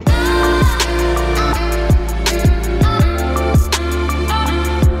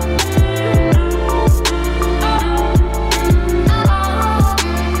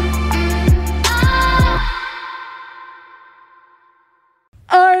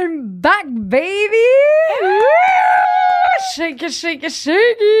I'm back, baby! Shake it, shake it, shake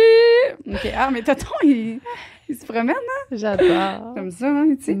it! OK, mais Tonton, il se promène, hein? J'adore. Comme ça,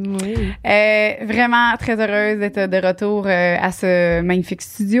 hein, tu sais. Oui. Vraiment très heureuse d'être de retour à ce magnifique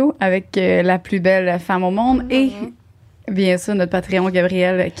studio avec la plus belle femme au monde et bien sûr notre Patreon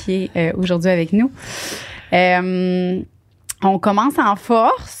Gabriel qui est aujourd'hui avec nous. On commence en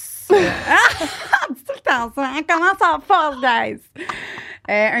force. C'est tout le temps ça. On commence en force, guys.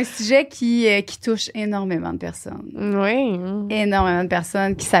 Un sujet qui touche énormément de personnes. Oui. Énormément de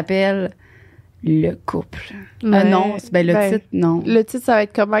personnes qui s'appelle le couple. Ouais. Non, le titre, non. Le titre, ça va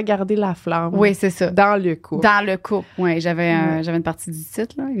être comment garder la flamme. Oui, c'est ça. Dans le couple. Dans le couple, oui. J'avais une partie du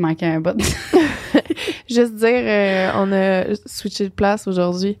titre, là. Il manquait un bout. Juste dire, on a switché de place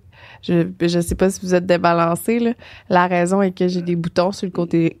aujourd'hui. Je sais pas si vous êtes débalancés, là. La raison est que j'ai des boutons sur le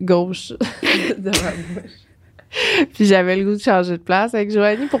côté gauche de ma bouche. Puis j'avais le goût de changer de place avec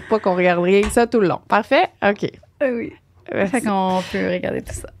Joanie pour pas qu'on regarde rien que ça tout le long. Parfait? OK. Oui. Merci. Fait qu'on peut regarder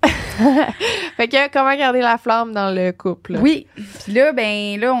tout ça. Fait que comment garder la flamme dans le couple? Oui. Puis là,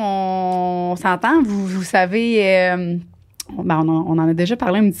 on s'entend. Vous savez... on en a déjà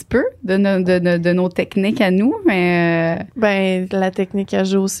parlé un petit peu de nos techniques à nous, mais... La technique à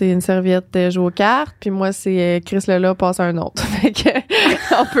Jo, c'est une serviette de jouer aux cartes, puis moi, c'est Chris Lala passe à un autre. Fait que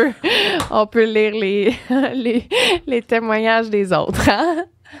on peut lire les témoignages des autres, hein?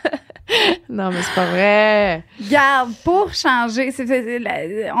 Non, mais c'est pas vrai. Garde, pour changer,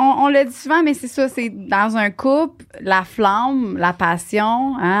 on le dit souvent, mais c'est ça, c'est dans un couple, la flamme, la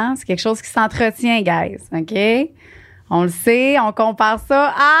passion, hein, c'est quelque chose qui s'entretient, guys, OK? On le sait, on compare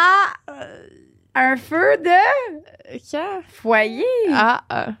ça à un feu de foyer.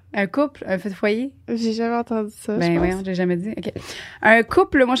 Un couple, un feu de foyer. J'ai jamais entendu ça. Ben oui, j'ai jamais dit. OK. Un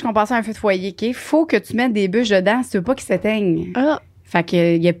couple, moi, je compare ça à un feu de foyer, OK? Faut que tu mettes des bûches dedans si tu veux pas qu'ils s'éteignent. Ah. Fait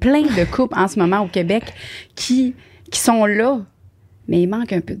qu'il y a plein de couples en ce moment au Québec qui sont là, mais il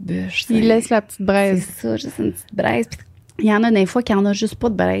manque un peu de bûche. Ils laissent la petite braise. C'est ça, juste une petite braise. Puis il y en a des fois qui en a juste pas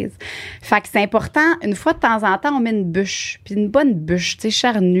de braise. Fait que c'est important, une fois de temps en temps, on met une bûche. Puis une bonne bûche, tu sais,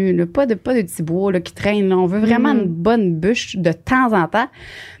 charnue, là, pas de petits bois là, qui traînent. Là. On veut vraiment une bonne bûche de temps en temps.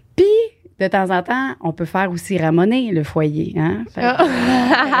 Puis, de temps en temps, on peut faire aussi ramoner le foyer. Hein? Fait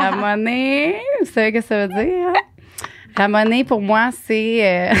que, ramoner, vous savez ce que ça veut dire? Hein? Ramoner, pour moi,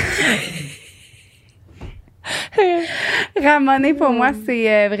 c'est... Ramoner, pour moi,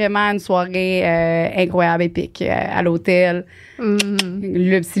 c'est vraiment une soirée incroyable, épique. À l'hôtel,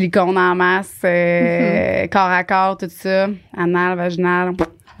 le silicone en masse, corps à corps, tout ça. Anal, vaginal,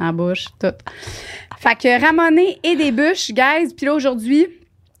 en bouche, tout. Fait que ramoner et des bûches, guys. Puis là, aujourd'hui,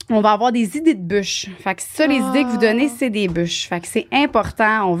 on va avoir des idées de bûches. Fait que ça, les idées que vous donnez, c'est des bûches. Fait que c'est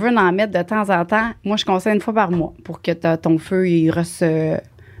important. On veut en mettre de temps en temps. Moi, je conseille une fois par mois pour que ton feu, il reste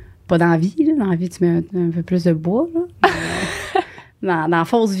pas dans la vie. Là. Dans la vie, tu mets un peu plus de bois. Là. dans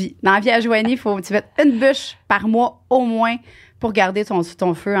fausse vie. Dans la vie à Joanie, faut que tu mettes une bûche par mois au moins pour garder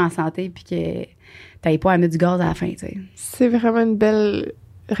ton feu en santé puis que t'ailles pas à mettre du gaz à la fin. Tu sais. C'est vraiment une belle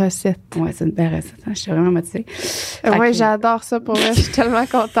recette. Ouais, c'est une belle recette. Hein? Je suis vraiment motivée. Ouais, j'adore ça pour moi. Je suis tellement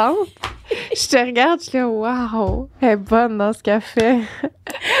contente. Je te regarde, je suis là, waouh, elle est bonne dans ce qu'elle fait.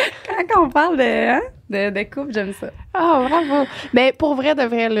 Quand on parle de couple, j'aime ça. Ah, bravo. Mais pour vrai, de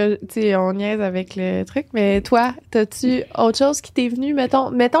vrai, tu sais, on niaise avec le truc, mais toi, t'as-tu autre chose qui t'est venu?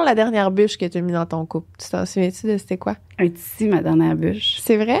 Mettons la dernière bûche que t'as mis dans ton couple. Tu t'en souviens-tu de c'était quoi? Ici, ma dernière bûche.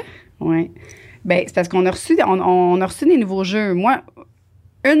 C'est vrai? Oui. Ben, c'est parce qu'on a reçu, on a reçu des nouveaux jeux. Moi,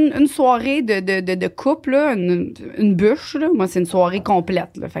 une soirée de couple, là, une bûche, là, moi, c'est une soirée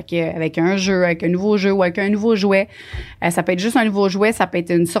complète. Là. Fait que, avec un jeu, avec un nouveau jeu ou avec un nouveau jouet. Ça peut être juste un nouveau jouet, ça peut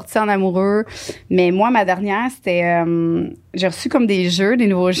être une sortie en amoureux. Mais moi, ma dernière, c'était... j'ai reçu comme des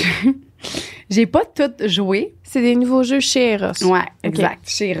nouveaux jeux. J'ai pas tout joué. C'est des nouveaux jeux chez Eros. Ouais, exact.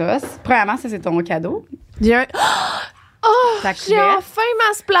 Okay. Chez Eros. Premièrement, ça, c'est ton cadeau. J'ai j'ai enfin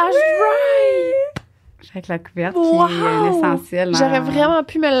ma splash dry! Avec la couverte qui est essentielle. J'aurais vraiment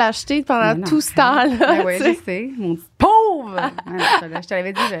pu me l'acheter pendant tout ce temps-là. Ben oui, je sais. Mon petit pauvre! Je te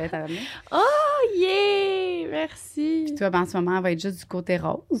l'avais dit, j'allais t'amener. Oh, yeah! Merci. Puis toi, en ce moment, elle va être juste du côté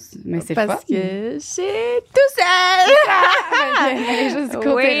rose. Mais c'est parce fun. Que c'est tout seul! Elle est juste du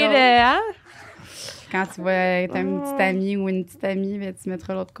côté rose. Hein? Quand tu vas être un petit ami ou une petite amie, ben, tu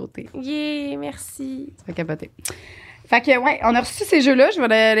mettras l'autre côté. Yeah, merci. Ça va capoter. Fait que, ouais, on a reçu ces jeux-là. Je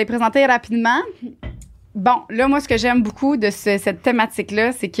vais les présenter rapidement. Bon, là, moi, ce que j'aime beaucoup de cette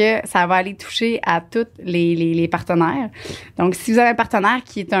thématique-là, c'est que ça va aller toucher à tous les partenaires. Donc, si vous avez un partenaire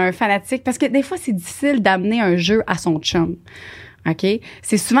qui est un fanatique, parce que des fois, c'est difficile d'amener un jeu à son chum. OK?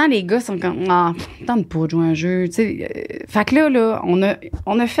 C'est souvent les gars sont comme tente pas de jouer un jeu. Tu sais, fait que là,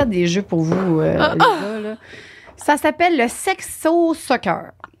 on a fait des jeux pour vous, les gars, là. Ça s'appelle le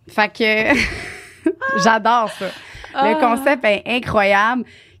sexo-soccer. Fait que j'adore ça. Le concept est incroyable.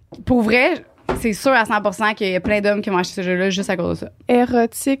 Pour vrai, c'est sûr à 100% qu'il y a plein d'hommes qui vont acheter ce jeu-là juste à cause de ça.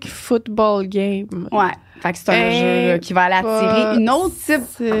 Érotique football game. Ouais. Fait que c'est un jeu là, qui va aller attirer un autre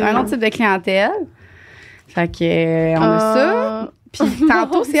type de clientèle. Fait que on a ça. Puis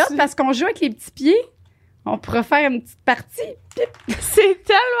tantôt, c'est hot parce qu'on joue avec les petits pieds. On pourrait faire une petite partie. C'est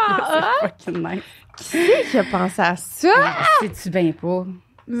tellement hot! C'est fucking nice. Qui c'est qui a pensé à ça? C'est-tu bien pas?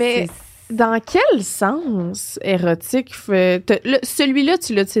 Mais dans quel sens érotique? Celui-là,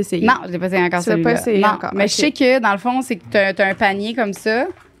 tu l'as-tu essayé? Non, je l'ai pas essayé encore, celui-là. Tu l'as pas essayé encore. Mais je sais que, dans le fond, c'est que t'as un panier comme ça.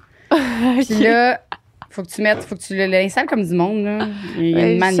 Puis là, faut que tu l'installes comme du monde, là. Il y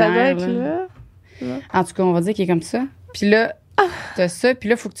a une manière, ça doit être là. En tout cas, on va dire qu'il est comme ça. Puis là, t'as ça. Puis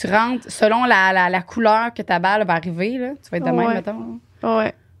là, faut que tu rentres selon la couleur que ta balle va arriver, là. Tu vas être de même, mettons.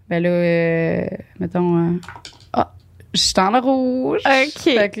 Ouais. Ben là, mettons... je suis dans le rouge. OK.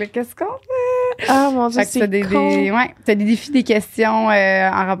 Fait que là, qu'est-ce qu'on fait? Ah, mon Dieu, c'est cool. T'as des défis, des questions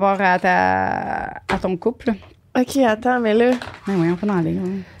en rapport à ton couple. OK, attends, mais là... Oui, on peut en aller.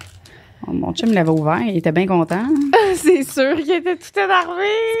 Ouais. Mon chum l'avait ouvert, il était bien content. C'est sûr qu'il était tout énervé.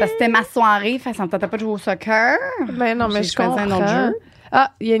 C'est parce que c'était ma soirée, fait que ça me tentait pas de jouer au soccer. Ben non, mais je comprends. un autre jeu.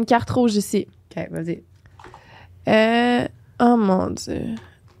 Ah, il y a une carte rouge ici. OK, vas-y. Oh mon Dieu.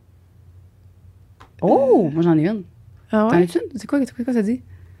 Oh, moi j'en ai une. Ah ouais? T'en as-tu une? C'est quoi ça dit?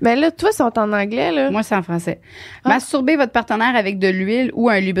 Ben là, toi, c'est en anglais, là. Moi, c'est en français. Masturbez votre partenaire avec de l'huile ou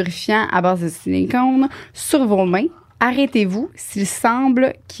un lubrifiant à base de silicone sur vos mains. Arrêtez-vous s'il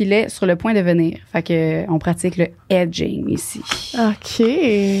semble qu'il est sur le point de venir. Fait que on pratique le edging ici. OK.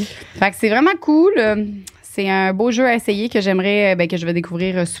 Fait que c'est vraiment cool. C'est un beau jeu à essayer que j'aimerais, que je vais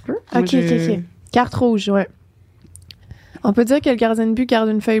découvrir sous peu. OK. Carte rouge, ouais. On peut dire que le gardien de but garde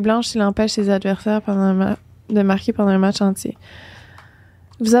une feuille blanche s'il empêche ses adversaires de marquer pendant un match entier.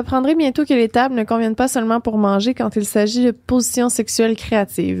 Vous apprendrez bientôt que les tables ne conviennent pas seulement pour manger quand il s'agit de positions sexuelles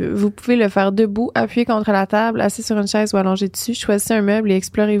créatives. Vous pouvez le faire debout, appuyé contre la table, assis sur une chaise ou allongé dessus. Choisissez un meuble et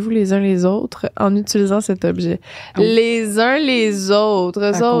explorez-vous les uns les autres en utilisant cet objet. Oh. Les uns les autres.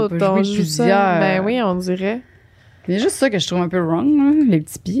 Eux autres, on joue ça. Ben oui, on dirait. C'est juste ça que je trouve un peu wrong, là, les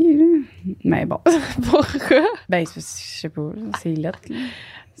petits pieds. Là. Mais bon. Pourquoi? Ben, je sais pas. C'est lettre, là.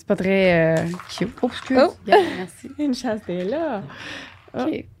 C'est pas très cute. Oh, excuse. Oh. Yeah, merci. Une chasse est là.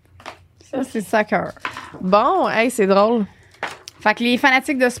 OK. Ça, c'est soccer. Bon, hey, c'est drôle. Fait que les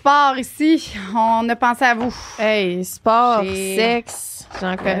fanatiques de sport ici, on a pensé à vous. Hey, sport, sexe.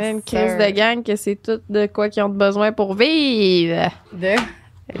 J'en connais une crise de gang que c'est tout de quoi qu'ils ont besoin pour vivre.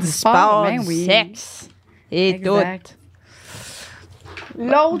 Du sport, ben du sexe. Et exact. Tout.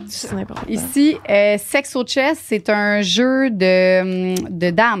 L'autre, ici, Sex au chess, c'est un jeu de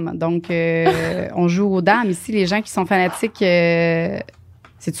dames. Donc, on joue aux dames. Ici, les gens qui sont fanatiques...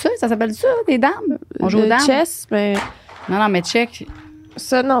 c'est ça? Ça s'appelle ça, des dames? On joue aux dames? Chess, mais... Non, mais check.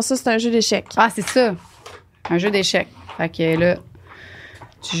 Ça, c'est un jeu d'échecs. Ah, c'est ça. Un jeu d'échecs. Fait que là,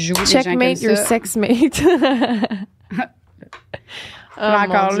 tu joues des gens comme ça. Checkmate your sexmate.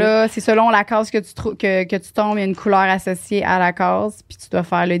 Encore là, c'est selon la case que tu tombes, il y a une couleur associée à la case, puis tu dois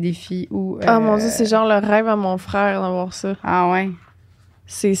faire le défi ou... Ah mon Dieu, c'est genre le rêve à mon frère d'avoir ça. Ah ouais?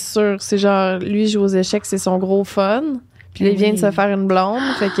 C'est sûr. C'est genre, lui joue aux échecs, c'est son gros fun. Puis là, il vient de se faire une blonde,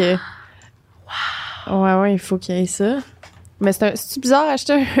 fait que... Wow! Ouais, il faut qu'il y ait ça. Mais c'est bizarre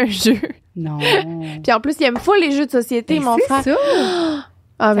d'acheter un jeu. Non. Puis en plus, il aime pas les jeux de société, mon frère. C'est ça!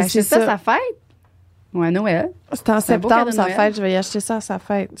 Ah, mais c'est ça, sa fête? Ouais, Noël. C'est en septembre, sa fête. Je vais y acheter ça à sa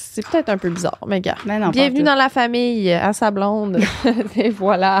fête. C'est peut-être un peu bizarre, mais gars. Bienvenue dans la famille, à sa blonde. Et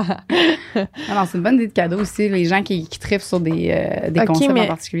voilà. Alors, c'est une bonne idée de cadeau aussi, les gens qui trippent sur des concepts en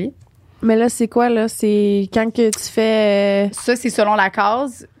particulier. Mais là, c'est quoi, là? C'est quand que tu fais... Ça, c'est selon la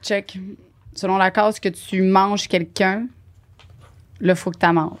case. Check. Selon la case que tu manges quelqu'un, là, il faut que tu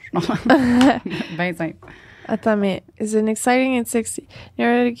la manges. Ben simple. Attends, mais is it exciting and sexy?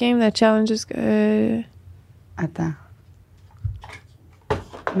 You're a game that challenges... Attends.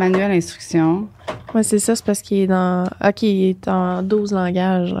 Manuel instruction. Ouais, c'est ça, c'est parce qu'il est dans... OK, il est en 12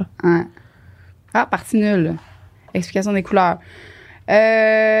 langages, là. Ouais. Ah, partie nulle. Explication des couleurs.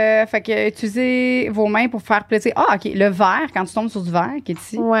 Fait que utilisez vos mains pour faire plaisir. Ah, OK. Le vert, quand tu tombes sur du vert, qui est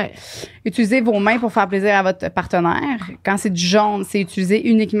ici. Ouais. Utilisez vos mains pour faire plaisir à votre partenaire. Quand c'est du jaune, c'est utiliser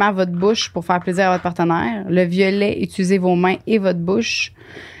uniquement votre bouche pour faire plaisir à votre partenaire. Le violet, utilisez vos mains et votre bouche.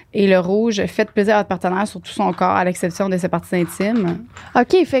 Et le rouge, faites plaisir à votre partenaire sur tout son corps, à l'exception de ses parties intimes.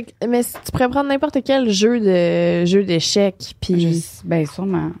 OK, fait que, mais tu pourrais prendre n'importe quel jeu d'échecs, puis... Ben,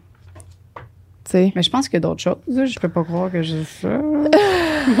 sûrement. Tu sais. Mais je pense qu'il y a d'autres choses. Je peux pas croire que j'ai ça.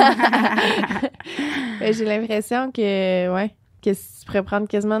 J'ai l'impression que tu pourrais prendre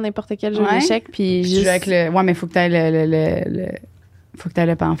quasiment n'importe quel jeu d'échecs, puis juste... Avec ouais, mais il faut que tu aies faut que tu aies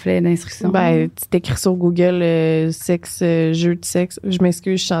le pamphlet d'instruction. Ben, tu t'écris sur Google sexe, jeu de sexe. Je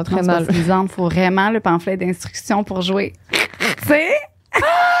m'excuse, je suis en train d'enlever. Il faut vraiment le pamphlet d'instruction pour jouer. Tu sais?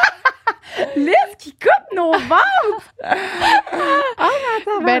 Liz qui coupe nos ventres!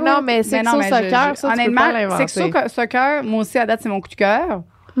 Ben non, mais sexo-soccer, ça, tu peux pas l'inventer. Sexo-soccer, moi aussi, à date, c'est mon coup de cœur.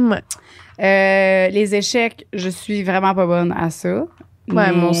 Ouais. Les échecs, je suis vraiment pas bonne à ça.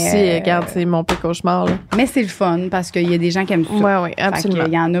 Ouais, moi aussi, regarde, c'est mon pire cauchemar, là. Mais c'est le fun parce qu'il y a des gens qui aiment ça. Ouais, absolument.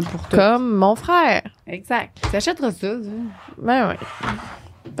 Il y en a pour tout. Comme mon frère. Exact. Tu achèteras ça. Ben ouais.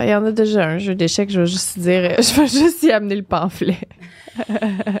 Ben, il y en a déjà un jeu d'échecs, je vais juste dire, je vais juste y amener le pamphlet.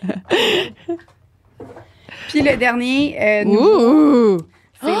 Puis le dernier,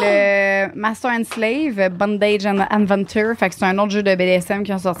 c'est le Master and Slave, Bondage and Adventure. Fait que c'est un autre jeu de BDSM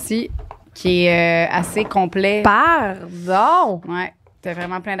qui ont sorti, qui est assez complet. Pardon! Ouais. T'as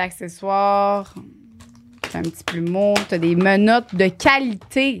vraiment plein d'accessoires. T'as un petit plumeau. T'as des menottes de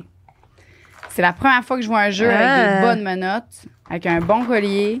qualité. C'est la première fois que je vois un jeu avec des bonnes menottes, avec un bon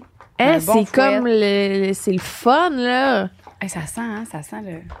collier. Un bon c'est comme c'est le fun, là. Hey, ça sent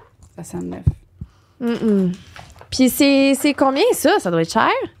le neuf. Puis c'est combien, ça? Ça doit être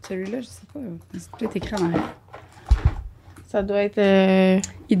cher? Celui-là, je sais pas. C'est peut-être écrit en arrière. Ça doit être...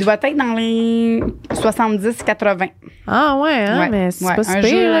 Il doit être dans les 70-80. Ah ouais, hein? Ouais, mais c'est ouais. pas super,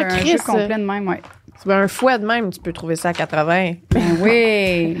 là, un jeu complet de même, ouais. Un fouet de même, tu peux trouver ça à 80. Ben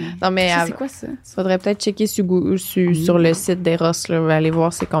oui! Non, mais c'est quoi ça? Faudrait peut-être checker sur le site d'Eros, là, aller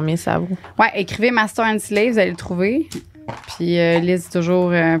voir c'est combien ça vaut. Ouais, écrivez Master and Slave, vous allez le trouver. Puis Liz, c'est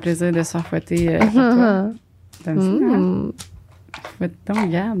toujours un plaisir de se faire fouetter pour toi. T'aimes ça, hein? Fouette-ton,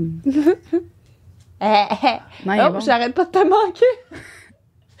 regarde. Non, il est bon. J'arrête pas de te manquer.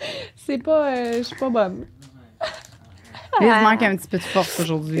 C'est pas... je suis pas bonne. Liz manque un petit peu de force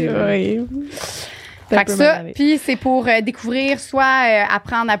aujourd'hui. Oui. Fait que ça, puis c'est pour découvrir, soit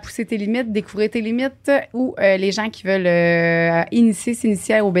apprendre à pousser tes limites, découvrir tes limites, ou les gens qui veulent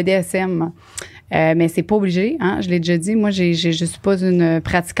s'initier au BDSM. Mais c'est pas obligé, hein, je l'ai déjà dit. Moi, je suis pas une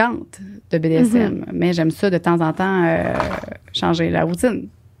pratiquante de BDSM, mais j'aime ça de temps en temps changer la routine.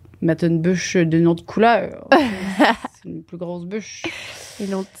 Mettre une bûche d'une autre couleur. C'est une plus grosse bûche.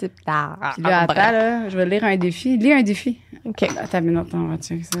 Une autre type d'art. Puis là, attends, là, je vais lire un défi. Lis un défi. OK. Attends une minute, on va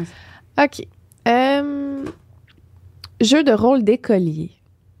checker ça. OK. Jeu de rôle d'écolier.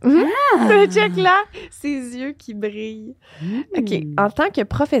 Check là, ses yeux qui brillent. OK. En tant que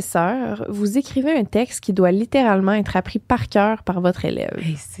professeur, vous écrivez un texte qui doit littéralement être appris par cœur par votre élève.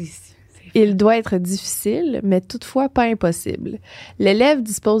 Hey, Il doit être difficile, mais toutefois pas impossible. L'élève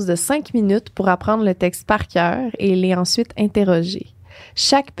dispose de 5 minutes pour apprendre le texte par cœur et il est ensuite interrogé.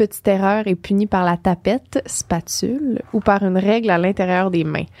 Chaque petite erreur est punie par la tapette, spatule ou par une règle à l'intérieur des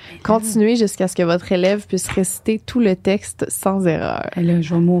mains. Continuez jusqu'à ce que votre élève puisse réciter tout le texte sans erreur. Et là,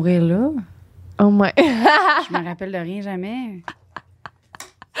 je vais mourir là. Oh my... Je me rappelle de rien jamais.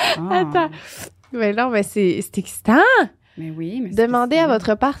 Oh. Attends. Mais non, mais c'est excitant. Mais oui, mais demandez à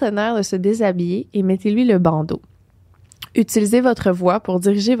votre partenaire de se déshabiller et mettez-lui le bandeau. Utilisez votre voix pour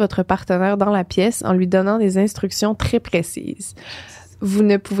diriger votre partenaire dans la pièce en lui donnant des instructions très précises. Vous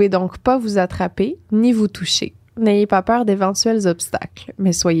ne pouvez donc pas vous attraper ni vous toucher. N'ayez pas peur d'éventuels obstacles,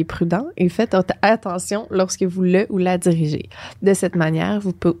 mais soyez prudent et faites attention lorsque vous le ou la dirigez. De cette manière,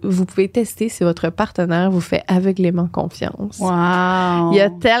 vous pouvez tester si votre partenaire vous fait aveuglément confiance. Wow! Il y a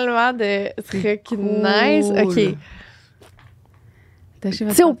tellement de trucs nice. OK. Tu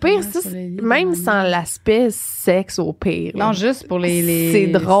sais, au pire, ça, même sans l'aspect sexe, au pire. Non, juste pour les... C'est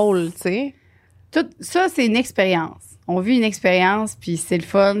drôle, tu sais. Tout ça, c'est une expérience. On vit une expérience, puis c'est le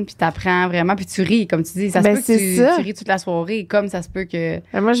fun, puis t'apprends vraiment, puis tu ris, comme tu dis. Ça se peut que tu ris toute la soirée, comme ça se peut que...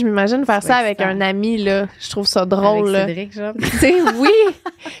 Ben moi, je m'imagine faire ça avec un ami, là. Je trouve ça drôle, avec Cédric, genre. Tu sais, oui!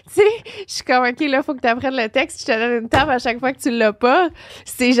 Tu sais, je suis comme, OK, là, faut que tu apprennes le texte, je te donne une table à chaque fois que tu l'as pas.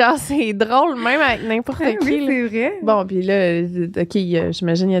 C'est genre, c'est drôle, même avec n'importe qui. Oui, c'est vrai. Bon, puis là, OK,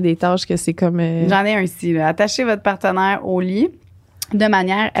 j'imagine il y a des tâches que c'est comme... J'en ai un ici, là. Attachez votre partenaire au lit de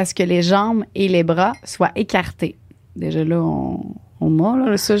manière à ce que les jambes et les bras soient écartés. Déjà là, on m'a,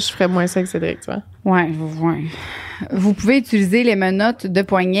 là. Ça, je ferais moins ça que Cédric, tu vois. Ouais. Vous pouvez utiliser les menottes de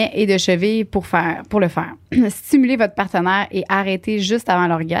poignet et de cheville pour le faire. Stimulez votre partenaire et arrêtez juste avant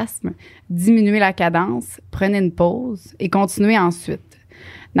l'orgasme. Diminuez la cadence, prenez une pause et continuez ensuite.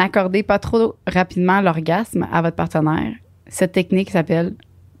 N'accordez pas trop rapidement l'orgasme à votre partenaire. Cette technique s'appelle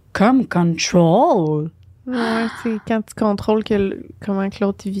comme control. Ouais, c'est quand tu contrôles comment que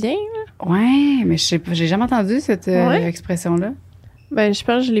l'autre il vient. Là. Ouais, mais je sais pas, j'ai jamais entendu cette expression-là. Ben, je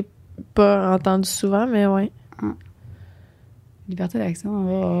pense que je l'ai pas entendu souvent, mais ouais. Liberté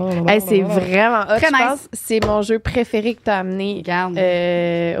d'action. C'est vraiment hot. Très Je nice. pense que c'est mon jeu préféré que tu as amené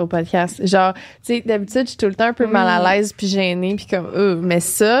au podcast. Genre, tu sais, d'habitude, je suis tout le temps un peu mal à l'aise puis gênée puis comme mais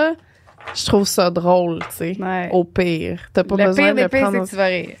ça, je trouve ça drôle, tu sais. Ouais. Au pire. T'as pas Le besoin pire de des pires, prendre... c'est que tu vas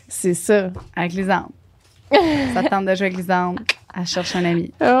rire. C'est ça. Avec Lisent. Ça te tente de jouer avec Lisent. Elle cherche un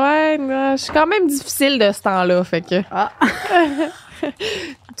ami. Ouais, non, je suis quand même difficile de ce temps-là, fait que...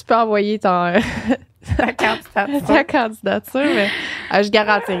 Tu peux envoyer ta candidature, mais je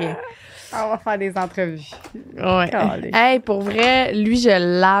garantis rien. On va faire des entrevues. Ouais. Hey, pour vrai, lui,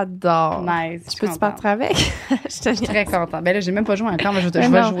 je l'adore. Nice. Tu peux-te partir avec? Je suis très contente. Ben là, j'ai même pas joué encore, mais je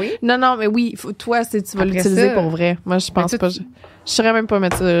vais jouer. Non, mais oui, toi, tu vas l'utiliser pour vrai. Moi, je pense pas. Je saurais même pas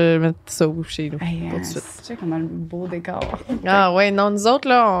mettre ça chez nous. Tout de suite. Tu sais qu'on a le beau décor. Ah ouais, non, nous autres,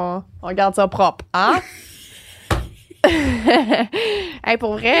 là, on garde ça propre. Hein? Hey,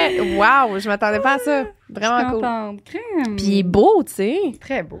 pour vrai, wow, je m'attendais pas à ça. Vraiment cool. Puis il est beau, tu sais.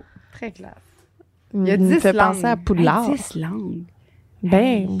 Très beau. Très classe. Il y a 10 langues. fait penser à Poudlard. 10 langues.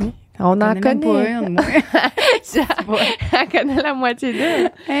 Ben oui. On en connaît. Pas une, moi. On connaît la moitié d'eux.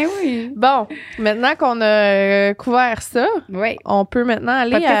 Oui. Bon, maintenant qu'on a couvert ça, on peut maintenant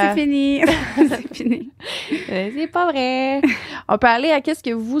aller c'est fini. C'est fini. C'est pas vrai. On peut aller à qu'est-ce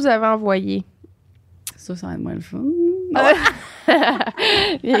que vous avez envoyé. Ça va être moins le fun.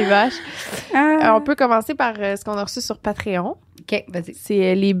 Les vaches. On peut commencer par ce qu'on a reçu sur Patreon. OK, vas-y.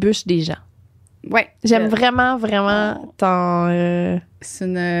 C'est les bûches des gens. Ouais. J'aime vraiment ton... c'est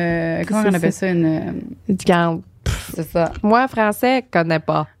une... Comment on appelle ça? Une... C'est ça. Moi, français, je connais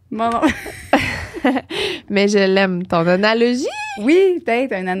pas. Non. Mais je l'aime. Ton analogie? Oui,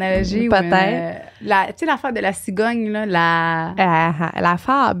 peut-être une analogie. Peut-être. Tu sais, l'affaire de la cigogne, là, la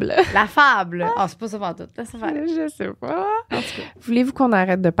fable. La fable. C'est pas ça pour tout. Je sais pas. En tout cas. Voulez-vous qu'on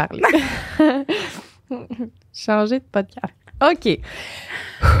arrête de parler? Changer de podcast. OK.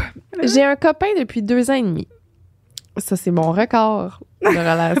 J'ai un copain depuis 2 ans et demi. Ça, c'est mon record de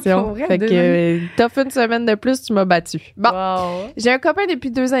relation. Vrai, fait que t'as fait une semaine de plus, tu m'as battu. Bon. Wow. J'ai un copain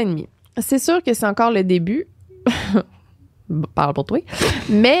depuis 2 ans et demi. C'est sûr que c'est encore le début. Parle pour toi.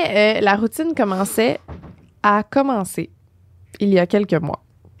 Mais la routine commençait à commencer il y a quelques mois.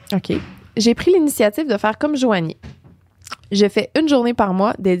 OK. J'ai pris l'initiative de faire comme Joanie. Je fais une journée par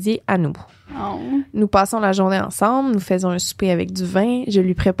mois dédiée à nous. Oh. Nous passons la journée ensemble, nous faisons un souper avec du vin, je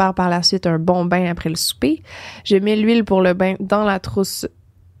lui prépare par la suite un bon bain après le souper. Je mets l'huile pour le bain dans la trousse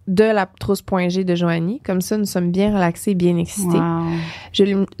point G de Joanie. Comme ça, nous sommes bien relaxés, bien excités. Wow. Je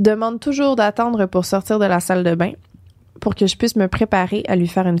lui demande toujours d'attendre pour sortir de la salle de bain pour que je puisse me préparer à lui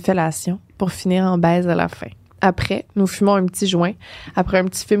faire une fellation pour finir en baise à la fin. Après, nous fumons un petit joint après un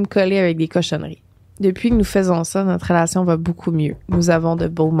petit film collé avec des cochonneries. Depuis que nous faisons ça, notre relation va beaucoup mieux. Nous avons de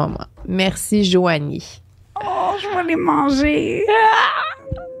beaux moments. Merci, Joanie. Oh, je vais les manger.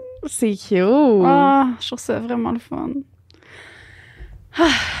 C'est cute. Je trouve ça vraiment le fun.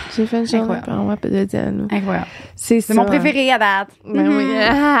 J'ai fait une journée par mois de à nous. Incroyable. C'est mon préféré à date. Ben oui.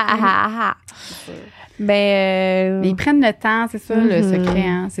 Mais ils prennent le temps, c'est ça le secret.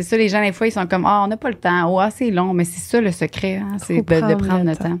 Hein? C'est ça, les gens, des fois, ils sont comme, on n'a pas le temps. C'est long, mais c'est ça le secret. Hein? C'est de prendre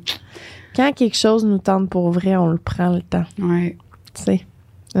le temps. Quand quelque chose nous tente pour vrai, on le prend le temps. Oui. Tu sais,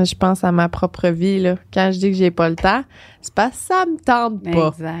 je pense à ma propre vie, là. Quand je dis que j'ai pas le temps, c'est parce que ça me tente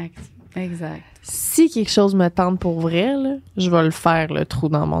pas. Exact. Si quelque chose me tente pour vrai, là, je vais le faire, le trou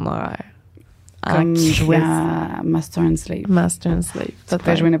dans mon horaire. Comme jouer à Master and Slave. Tu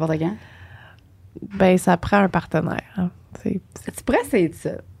peux jouer n'importe quand? Ben, ça prend un partenaire. Hein. Tu pourrais essayer de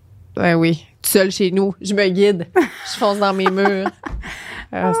ça. Ben oui. Tout seul chez nous, je me guide. Je fonce dans mes murs.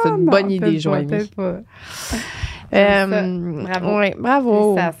 C'est une bonne idée, Joanie. Peut-être pas. Bravo. Ouais,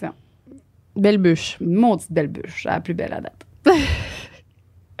 bravo. Félicitations. Belle bûche. Maudite belle bûche. La plus belle à date.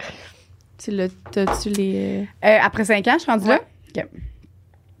 T'as-tu les... Après 5 ans, je suis rendue là? OK.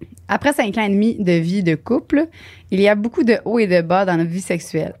 Après 5 ans et demi de vie de couple, il y a beaucoup de hauts et de bas dans notre vie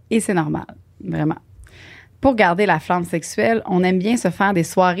sexuelle. Et c'est normal. Vraiment. Pour garder la flamme sexuelle, on aime bien se faire des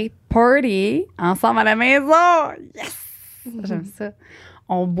soirées party ensemble à la maison. Yes! J'aime ça.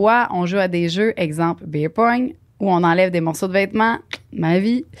 On boit, on joue à des jeux, exemple beer pong, où on enlève des morceaux de vêtements, ma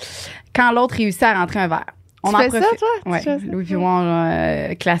vie, quand l'autre réussit à rentrer un verre. On fais ça, toi? Oui. Louis puis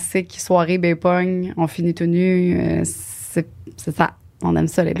moi, classique, soirée beer pong, on finit tout nu. C'est ça. On aime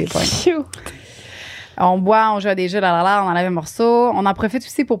ça, les beer pong. On boit, on joue à des jeux, on enlève un morceau. On en profite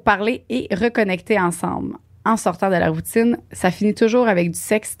aussi pour parler et reconnecter ensemble. En sortant de la routine, ça finit toujours avec du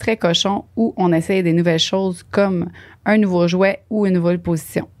sexe très cochon où on essaye des nouvelles choses comme un nouveau jouet ou une nouvelle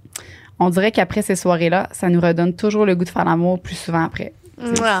position. On dirait qu'après ces soirées-là, ça nous redonne toujours le goût de faire l'amour plus souvent après.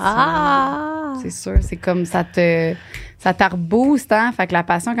 C'est sûr, c'est comme ça rebooste, hein? Fait que la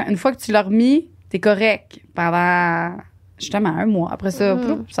passion, une fois que tu l'as remis, t'es correct pendant justement un mois. Après ça,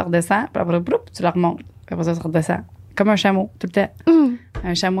 ça redescend, puis après, tu la remontes. Puis après ça redescend. Comme un chameau, tout le temps.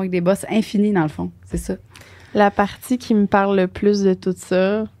 Un chameau avec des bosses infinies, dans le fond. C'est ça. La partie qui me parle le plus de tout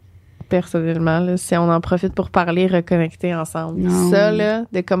ça, personnellement, là, c'est on en profite pour parler, reconnecter ensemble. Non. Ça, là,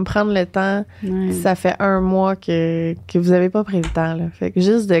 de comme prendre le temps, ça fait un mois que vous avez pas pris le temps, là. Fait que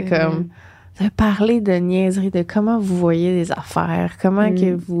juste de comme de parler de niaiserie, de comment vous voyez les affaires, comment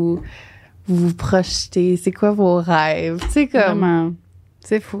que vous projetez, c'est quoi vos rêves, tu sais, comme... Vraiment.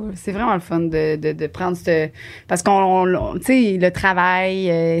 C'est fou. C'est vraiment le fun de prendre ce... Parce qu'on tu sais, le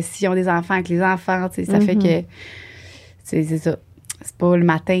travail, s'ils ont des enfants avec les enfants, tu sais, ça fait que... C'est ça. C'est pas le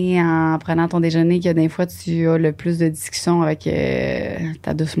matin en prenant ton déjeuner que des fois tu as le plus de discussions avec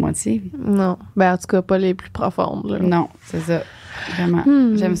ta douce moitié. Non. Ben, en tout cas, pas les plus profondes, là. Non, c'est ça. Vraiment.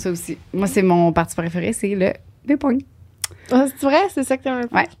 J'aime ça aussi. Moi, c'est mon parti préféré, c'est le ping-pong. Ah, c'est vrai? C'est ça que t'aimes le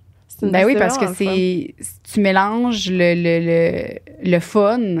plus? Ouais. Ben oui, parce que tu mélanges le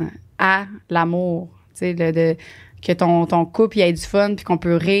fun à l'amour. Tu sais, que ton couple il ait du fun, puis qu'on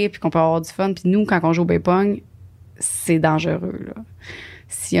peut rire, puis qu'on peut avoir du fun. Puis nous, quand on joue au ping-pong, c'est dangereux, là.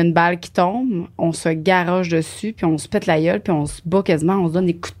 S'il y a une balle qui tombe, on se garoche dessus, puis on se pète la gueule, puis on se bat quasiment, on se donne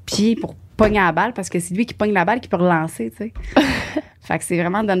des coups de pied pour pogner la balle, parce que c'est lui qui pogne la balle qui peut relancer, tu sais. Fait que c'est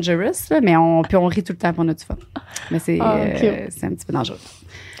vraiment dangerous, là, mais on rit tout le temps pour notre fun. Mais c'est un petit peu dangereux.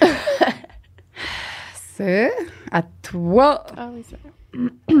 C'est à toi. Ah oui,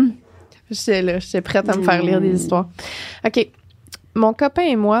 c'est vrai. J'étais prête à me faire lire des histoires. OK. Mon copain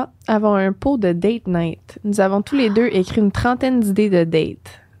et moi avons un pot de date night. Nous avons tous les deux écrit une trentaine d'idées de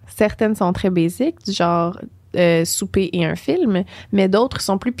date. Certaines sont très basiques, du genre souper et un film, mais d'autres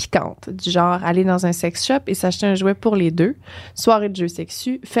sont plus piquantes, du genre aller dans un sex shop et s'acheter un jouet pour les deux, soirée de jeux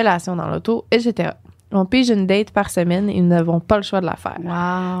sexus, fellation dans l'auto, etc. On pige une date par semaine et nous n'avons pas le choix de la faire.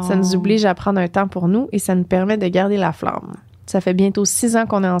 Wow. Ça nous oblige à prendre un temps pour nous et ça nous permet de garder la flamme. Ça fait bientôt 6 ans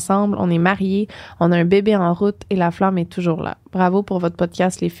qu'on est ensemble, on est mariés, on a un bébé en route et la flamme est toujours là. Bravo pour votre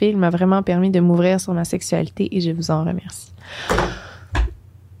podcast, les filles. Il m'a vraiment permis de m'ouvrir sur ma sexualité et je vous en remercie.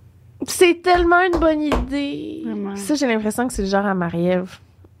 C'est tellement une bonne idée. Vraiment. Ça, j'ai l'impression que c'est le genre à Marie-Ève.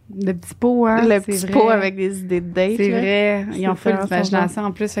 Le petit pot, hein? Le petit pot avec des idées de date. C'est vrai. Ils ont fait l'imagination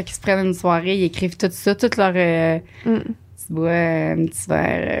en plus. Fait qu'ils se prennent une soirée, ils écrivent tout ça, toute leur... Tu bois un petit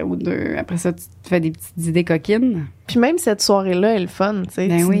verre ou deux. Après ça, tu te fais des petites idées coquines. Puis même cette soirée-là elle est fun, tu sais.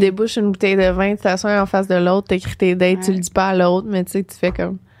 Ben tu débouches une bouteille de vin, tu t'assois en face de l'autre, t'écris tes dates, tu le dis pas à l'autre, mais tu sais, tu fais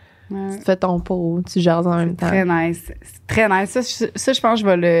comme... Tu te fais ton pot, tu jases en même temps. Très nice. C'est très nice. Ça, je pense que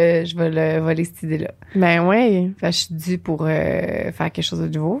je vais le voler cette idée-là. Ben oui. Fait que je suis due pour faire quelque chose de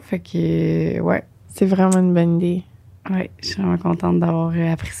nouveau. Fait que, ouais. C'est vraiment une bonne idée. Oui, je suis vraiment contente d'avoir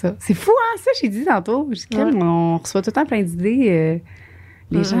appris ça. C'est fou, hein, ça, j'ai dit tantôt. On reçoit tout le temps plein d'idées.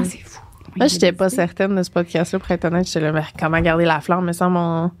 Les gens, c'est fou. Moi, j'étais pas certaine de ce podcast-là, pour être honnête. J'étais là, mais comment garder la flamme? Mais ça,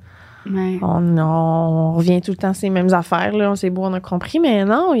 on revient tout le temps ces mêmes affaires, là. C'est beau, on a compris, mais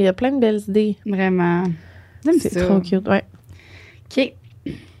non, il y a plein de belles idées. Vraiment. C'est trop cute, ouais. OK.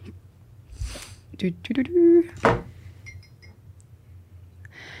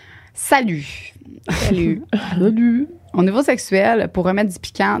 Salut. Salut. Salut. Au niveau sexuel, pour remettre du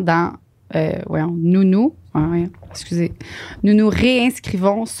piquant dans nous nous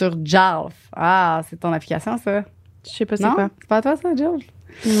réinscrivons sur Jalf. Ah, c'est ton application, ça? Je sais pas c'est non? quoi. C'est pas toi, ça, Jalf?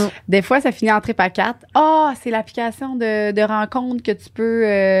 Non. Des fois, ça finit en trip à 4. Ah, c'est l'application de rencontre que tu peux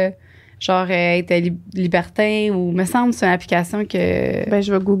être libertin ou me semble c'est une application que... Ben,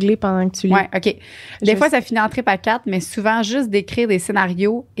 je vais googler pendant que tu lis. Ouais, OK. Des fois, ça finit en trip à 4, mais souvent, juste d'écrire des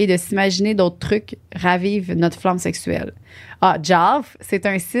scénarios et de s'imaginer d'autres trucs ravive notre flamme sexuelle. Ah, Jalf, c'est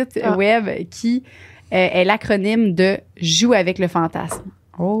un site web qui est l'acronyme de « Joue avec le fantasme ».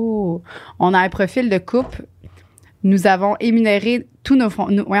 Oh! On a un profil de couple. Nous avons énuméré tous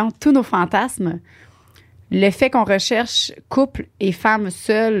nos fantasmes. Le fait qu'on recherche couple et femme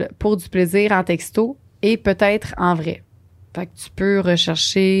seule pour du plaisir en texto et peut-être en vrai. Fait que tu peux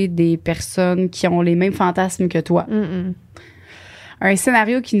rechercher des personnes qui ont les mêmes fantasmes que toi. Un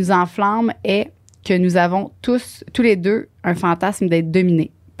scénario qui nous enflamme est que nous avons tous les deux un fantasme d'être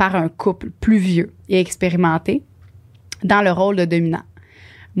dominés par un couple plus vieux et expérimenté dans le rôle de dominant.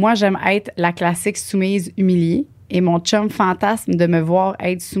 Moi, j'aime être la classique soumise humiliée et mon chum fantasme de me voir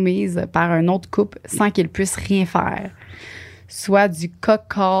être soumise par un autre couple sans qu'il puisse rien faire. Soit du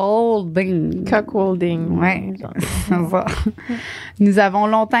cuckolding. Cuckolding. Ouais, c'est ça. Nous avons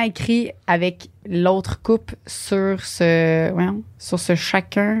longtemps écrit avec l'autre couple sur ce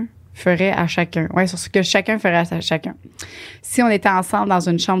chacun ferait à chacun. Ouais, sur ce que chacun ferait à chacun. Si on était ensemble dans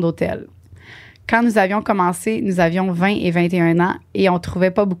une chambre d'hôtel. Quand nous avions commencé, nous avions 20 et 21 ans et on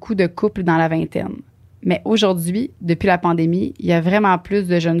trouvait pas beaucoup de couples dans la vingtaine. Mais aujourd'hui, depuis la pandémie, il y a vraiment plus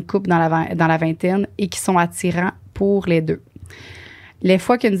de jeunes couples dans la vingtaine et qui sont attirants pour les deux. Les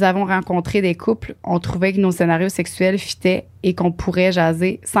fois que nous avons rencontré des couples, on trouvait que nos scénarios sexuels fitaient et qu'on pourrait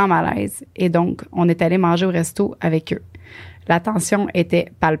jaser sans malaise. Et donc, on est allé manger au resto avec eux. La tension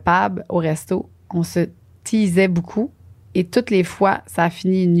était palpable au resto. On se teasait beaucoup. Et toutes les fois, ça a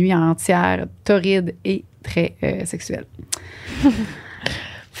fini une nuit entière torride et très sexuelle.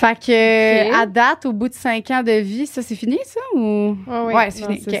 Fait que, à date, au bout de 5 ans de vie, ça, c'est fini, ça? Ou? Oh oui, ouais, c'est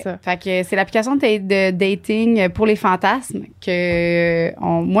fini. C'est ça. Fait que c'est l'application de dating pour les fantasmes que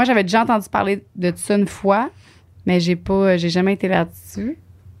moi, j'avais déjà entendu parler de ça une fois, mais j'ai jamais été là-dessus.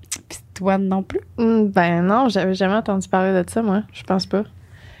 Puis toi non plus? Ben non, j'avais jamais entendu parler de ça, moi. Je pense pas.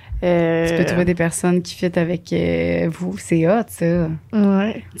 Tu peux trouver des personnes qui fit avec vous. C'est hot, ça.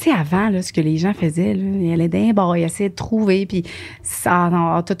 Ouais. Tu sais, avant, là, ce que les gens faisaient, là, ils allaient d'un bar, ils essayaient de trouver, puis ça,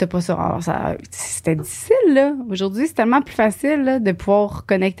 non, toi, t'as pas ça. Alors, c'était difficile, là. Aujourd'hui, c'est tellement plus facile, là, de pouvoir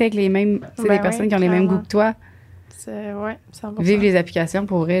connecter avec les mêmes, des personnes qui ont les mêmes goûts que toi. C'est, ouais, 100%. Vive les applications,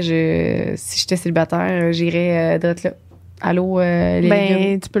 pour vrai. Si j'étais célibataire, j'irais d'être là. Allô, les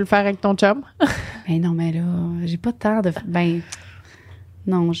légumes. Tu peux le faire avec ton chum. Ben non, mais là, j'ai pas tant de...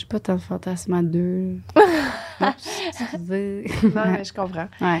 Non, j'ai pas tant de fantasmes à deux. Non, mais je comprends.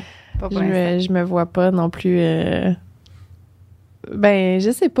 Ouais, pas pour je me vois pas non plus...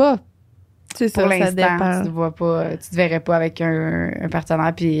 je sais pas. C'est ça, pour l'instant, ça dépend. tu te verrais pas avec un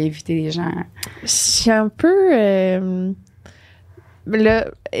partenaire puis éviter les gens. Je suis un peu... Là,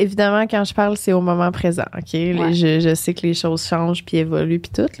 évidemment, quand je parle, c'est au moment présent, OK? Ouais. Je sais que les choses changent puis évoluent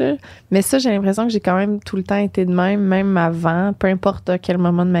puis tout, là. Mais ça, j'ai l'impression que j'ai quand même tout le temps été de même avant, peu importe à quel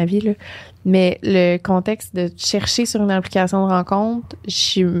moment de ma vie, là. Mais le contexte de chercher sur une application de rencontre,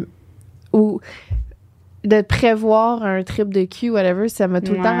 ou de prévoir un trip de cul, whatever, ça m'a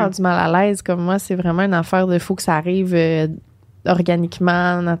tout le temps rendu mal à l'aise. Comme moi, c'est vraiment une affaire de faut que ça arrive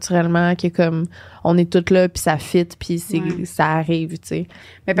organiquement, naturellement, que comme on est toutes là puis ça fit puis ça arrive, tu sais.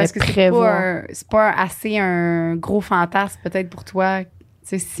 Mais parce que c'est pas assez un gros fantasme peut-être pour toi.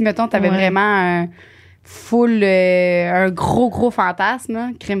 T'sais, si mettons t'avais vraiment un gros fantasme,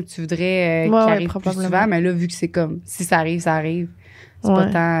 là, crime tu voudrais qu'il arrive plus souvent, mais là vu que c'est comme si ça arrive, ça arrive.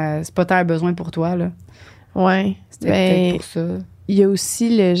 C'est pas tant un besoin pour toi là. Ouais. C'était peut-être pour ça. Il y a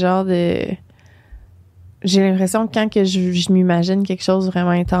aussi le genre de j'ai l'impression que quand que je m'imagine quelque chose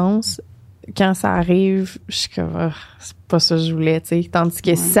vraiment intense, quand ça arrive, je suis comme c'est pas ça que je voulais, tu sais. Tandis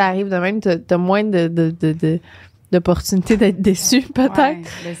que si ça arrive de même, t'as moins d'opportunités d'être déçu, peut-être. Ouais,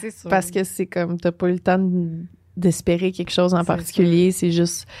 ben c'est sûr. Parce que c'est comme t'as pas eu le temps d'espérer quelque chose en particulier. C'est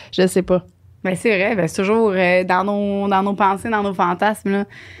juste, je sais pas. Ben c'est vrai, ben c'est toujours dans nos pensées, dans nos fantasmes, là.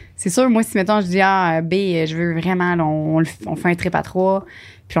 C'est sûr, moi, si, mettons, je dis, B, je veux vraiment, là, on fait un trip à 3,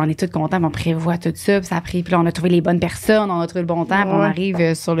 puis on est tous contents, puis on prévoit tout ça, puis puis là, on a trouvé les bonnes personnes, on a trouvé le bon temps, puis on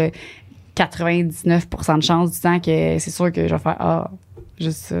arrive sur le 99% de chance du temps que c'est sûr que je vais faire,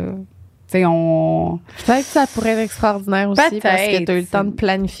 juste ça. Tu sais, peut-être que ça pourrait être extraordinaire aussi, parce que tu as eu le temps de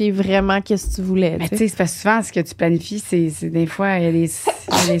planifier vraiment qu'est-ce que tu voulais. Mais tu sais, c'est parce que souvent, ce que tu planifies, c'est des fois, il y a des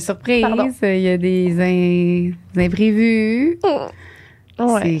surprises, il y a des imprévus.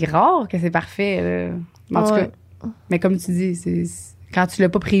 Ouais. C'est rare que c'est parfait. Là. En tout cas, mais comme tu dis, quand tu l'as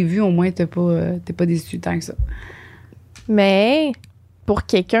pas prévu, au moins, t'es pas déçu tant que ça. Mais pour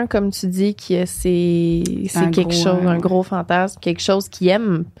quelqu'un, comme tu dis, c'est quelque chose, un gros fantasme, quelque chose qu'il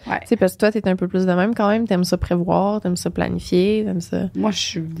aime. Ouais. Tu sais, parce que toi, t'es un peu plus de même quand même. T'aimes ça prévoir, t'aimes ça planifier, t'aimes ça. Moi,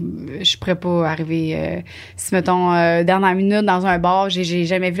 je suis prêt pas arriver. Si, mettons, dernière minute dans un bar, j'ai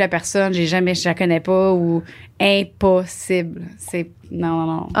jamais vu la personne, je la connais pas ou impossible.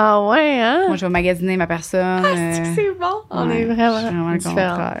 Non. Ah ouais, hein? Moi, je vais magasiner ma personne. C'est bon. On est vraiment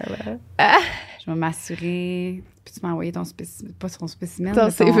différents. Je vais m'assurer. Peux-tu m'envoyer ton spécimen? Pas ton spécimen, ton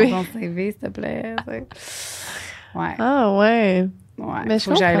CV. Ton CV, s'il te plaît. Ouais. Ah ouais. Ouais. Mais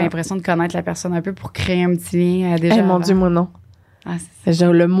faut que j'aie l'impression de connaître la personne un peu pour créer un petit lien déjà. Mon Dieu, moi non. J'ai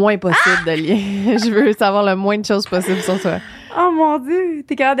le moins possible de lien. Je veux savoir le moins de choses possible sur toi. Oh mon Dieu!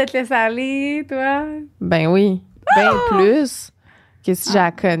 T'es capable de te laisser aller, toi? Ben oui. Ben plus. que si je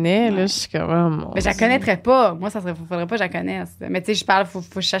la connais, là, je suis comme, oh mon Mais je la connaîtrais pas. Moi, faudrait pas que je la connaisse. Mais tu sais, je parle, faut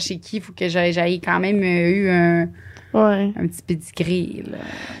que je sache chez qui, faut que j'aille quand même eu un petit pedigree, là.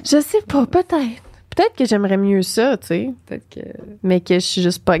 Je sais pas, peut-être. Peut-être que j'aimerais mieux ça, tu sais. Peut-être que... Mais que je suis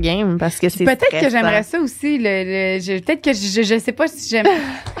juste pas game parce que c'est Peut-être stressant. que j'aimerais ça aussi. Peut-être que je sais pas si j'aime...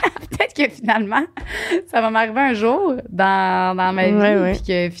 Peut-être que finalement, ça va m'arriver un jour dans ma vie puis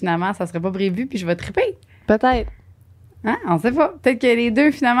que finalement, ça serait pas prévu puis je vais triper. Peut-être. Hein? On sait pas. Peut-être que les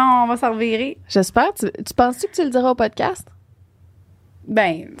deux, finalement, on va s'en revirer. J'espère. Tu penses-tu que tu le diras au podcast?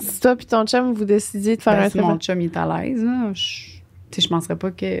 Ben... Si toi puis ton chum, vous décidiez de faire un si mon chum, il est à l'aise, là, je penserais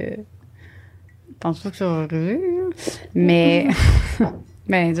pas que... Je pense pas que ça va arriver. Mais...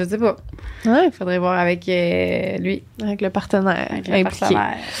 ben, je sais pas. Ouais. Il faudrait voir avec lui. Avec le partenaire. Avec le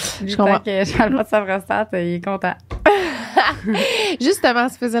partenaire. Lui, Je comprends. tant que je parle pas de sa prostate, il est content. Justement,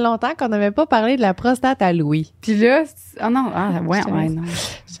 ça faisait longtemps qu'on n'avait pas parlé de la prostate à Louis. Puis là... Oh non, non.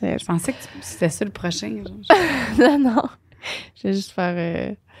 Je pensais que c'était ça le prochain. non. Je vais juste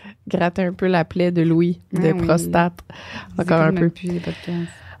faire gratter un peu la plaie de Louis de prostate. Encore un peu. Plus les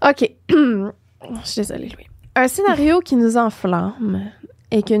podcasts. OK. Je suis désolée, Louis. Un scénario qui nous enflamme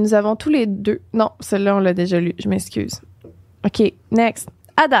et que nous avons tous les deux... Non, celui-là, on l'a déjà lu. Je m'excuse. OK, next.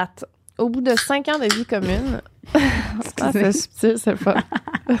 À date, au bout de 5 ans de vie commune... c'est subtil, c'est pas...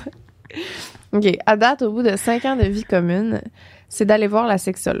 OK, à date, au bout de 5 ans de vie commune, c'est d'aller voir la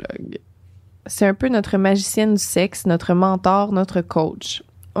sexologue. C'est un peu notre magicienne du sexe, notre mentor, notre coach.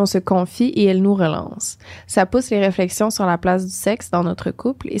 On se confie et elle nous relance. Ça pousse les réflexions sur la place du sexe dans notre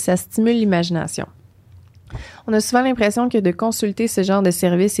couple et ça stimule l'imagination. On a souvent l'impression que de consulter ce genre de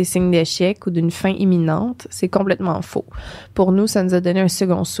service est signe d'échec ou d'une fin imminente. C'est complètement faux. Pour nous, ça nous a donné un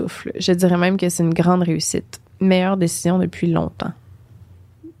second souffle. Je dirais même que c'est une grande réussite. Meilleure décision depuis longtemps.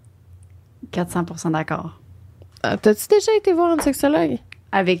 400% d'accord. T'as-tu déjà été voir un sexologue?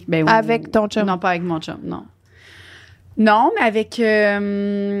 Avec ton chum? Non, pas avec mon chum, non. Non, mais avec...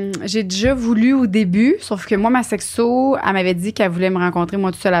 j'ai déjà voulu au début, sauf que moi, ma sexo, elle m'avait dit qu'elle voulait me rencontrer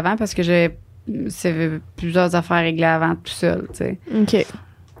moi toute seule avant parce que j'avais plusieurs affaires réglées avant tout seul, tu sais. OK.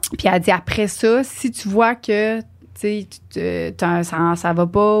 Puis elle a dit, après ça, si tu vois que, tu sais, ça va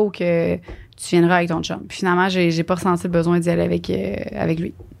pas ou que tu viendras avec ton chum. Puis finalement, j'ai pas ressenti le besoin d'y aller avec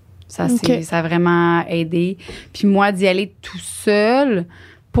lui. Ça a vraiment aidé. Puis moi, d'y aller tout seul...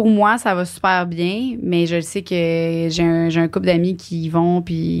 Pour moi, ça va super bien, mais je sais que j'ai un couple d'amis qui y vont,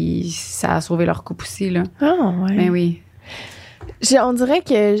 puis ça a sauvé leur couple aussi, là. Ah, ouais. Ben oui. On dirait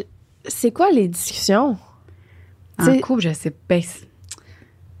que... C'est quoi les discussions? En couple, je sais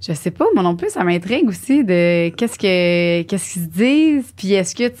pas, moi non plus, ça m'intrigue aussi de qu'est-ce qu'ils se disent, puis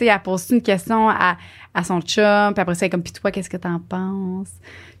est-ce que, tu sais, elle pose une question à son chum, puis après ça, elle est comme, puis toi, qu'est-ce que t'en penses?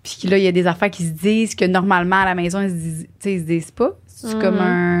 Puis là, il y a des affaires qui se disent que normalement, à la maison, ils se disent pas. C'est comme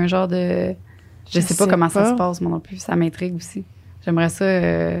un genre de... Je sais pas comment ça se passe, moi non plus. Ça m'intrigue aussi. J'aimerais ça,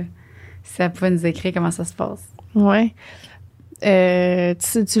 si elle pouvait nous écrire comment ça se passe. Ouais.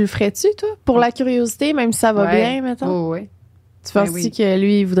 Tu le ferais-tu, toi? Pour la curiosité, même si ça va bien, mettons? Oh, oui. Tu penses-tu que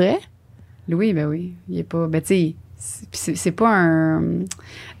lui, il voudrait? Oui, ben oui. Il est pas... Ben, tu sais, c'est pas un...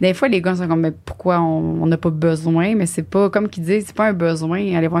 Des fois, les gars sont comme, mais pourquoi on n'a pas besoin? Mais c'est pas, comme qu'ils disent, c'est pas un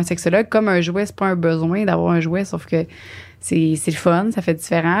besoin. Aller voir un sexologue, comme un jouet, c'est pas un besoin d'avoir un jouet, sauf que c'est le fun, ça fait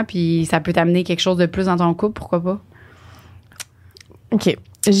différent, puis ça peut t'amener quelque chose de plus dans ton couple, pourquoi pas? OK.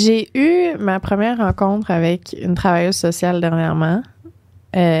 J'ai eu ma première rencontre avec une travailleuse sociale dernièrement.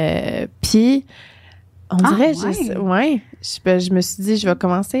 Puis, on dirait, je me suis dit, je vais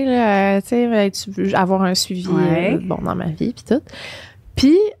commencer là, tu sais, avoir un suivi dans ma vie, puis tout.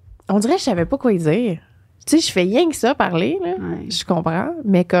 Puis, on dirait, je savais pas quoi dire. Tu sais, je fais rien que ça, parler, là. Ouais. Je comprends,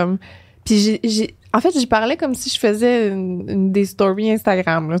 mais comme... Puis, en fait, j'y parlais comme si je faisais des stories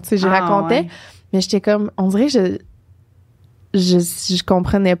Instagram, là. Tu sais, je racontais, mais j'étais comme, on dirait, je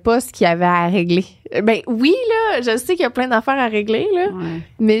comprenais pas ce qu'il y avait à régler. Ben oui, là, je sais qu'il y a plein d'affaires à régler, là,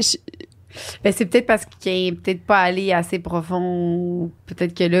 mais ben c'est peut-être parce qu'il est peut-être pas allé assez profond.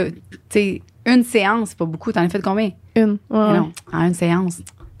 Peut-être que là, tu sais, une séance, c'est pas beaucoup. T'en as fait combien? Une. Ouais. Non, en une séance,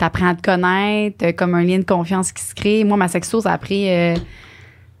 t'apprends à te connaître, t'as comme un lien de confiance qui se crée. Moi, ma sexo, ça a pris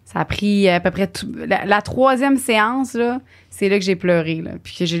à peu près la 3e séance, là, c'est là que j'ai pleuré, là.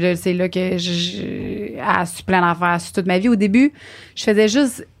 Puis c'est là que j'ai su plein d'affaires, su toute ma vie. Au début, je faisais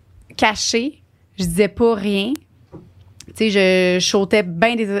juste cacher. Je disais pas rien. Tu sais, je sautais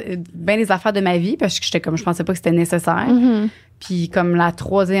bien des affaires de ma vie parce que j'étais comme, je pensais pas que c'était nécessaire. Mm-hmm. Puis comme la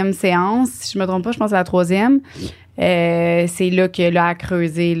 3e séance, si je me trompe pas, je pense que c'est la 3e, c'est là que là, elle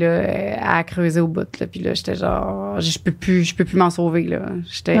a creusé au bout. Là. Puis là, j'étais genre, je peux plus m'en sauver. Là.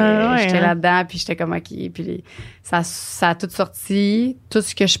 J'étais là-dedans, puis j'étais comme, OK. Puis ça a tout sorti, tout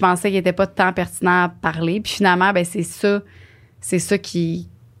ce que je pensais qui était pas tant pertinent à parler. Puis finalement, ben c'est ça qui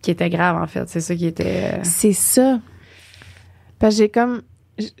était grave, en fait. C'est ça qui était... C'est ça. Parce que j'ai comme...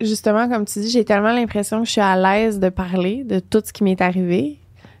 Justement, comme tu dis, j'ai tellement l'impression que je suis à l'aise de parler de tout ce qui m'est arrivé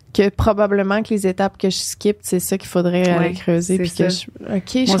que probablement que les étapes que je skip, c'est ça qu'il faudrait aller creuser. Puis que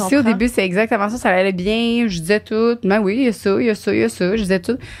OK, moi aussi, au début, c'est exactement ça. Ça allait bien. Je disais tout. Ben oui, il y a ça. Je disais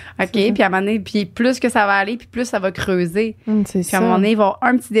tout. OK. Puis à un moment donné, puis plus que ça va aller, puis plus ça va creuser. C'est puis ça. à un moment donné, il va y avoir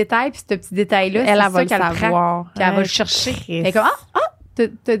un petit détail, puis ce petit détail-là, elle c'est va ça qu'elle prend. Puis elle va le chercher. Elle est comme,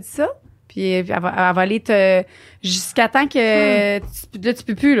 t'as dit ça? Puis elle va aller jusqu'à temps que tu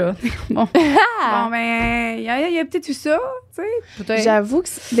peux plus, là. Bon, ben, il y a peut-être eu ça, tu sais. Peut-être. J'avoue que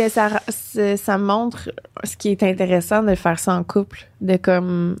ça montre ce qui est intéressant de faire ça en couple. De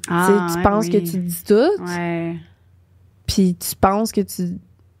comme, tu penses que tu dis tout. Ouais. Puis tu penses que tu...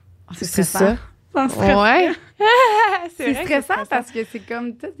 c'est ça. Ouais. c'est stressant parce que c'est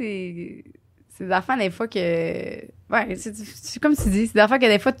comme, c'est des affaires des fois que... Ouais, c'est comme tu dis, c'est des affaires que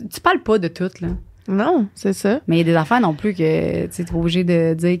des fois, tu parles pas de toutes, là. Non, c'est ça. Mais il y a des affaires non plus que tu es obligé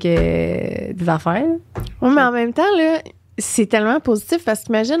de dire que des affaires. Oui, mais en même temps, là, c'est tellement positif parce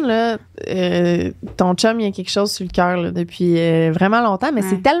qu'imagine, là, ton chum, il y a quelque chose sur le cœur là, depuis vraiment longtemps, mais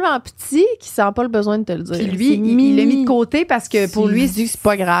c'est tellement petit qu'il sent pas le besoin de te le dire. Puis lui, il l'a mis de côté parce que pour lui, c'est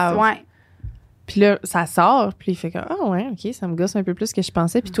pas grave. Ouais. Puis là, ça sort, puis il fait comme, ouais, OK, ça me gosse un peu plus que je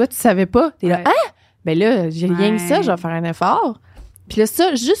pensais. Puis toi, tu savais pas. T'es là, ben là, j'ai rien que ça, je vais faire un effort. Puis là,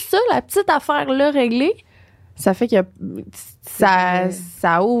 juste ça, la petite affaire-là réglée, ça fait que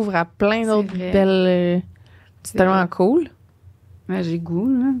ça ouvre à plein d'autres belles... c'est tellement cool. Ouais, j'ai goût,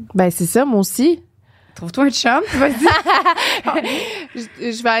 là. Ben, c'est ça, moi aussi. Trouve-toi un chum, vas-y.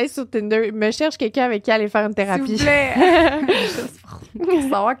 Je vais aller sur Tinder. Me cherche quelqu'un avec qui aller faire une thérapie. S'il vous plaît. Juste pour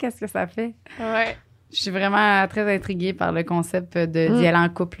savoir qu'est-ce que ça fait. Ouais. Je suis vraiment très intriguée par le concept d'y aller en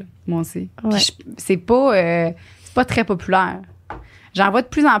couple, moi aussi. Ouais. C'est pas très populaire. J'en vois de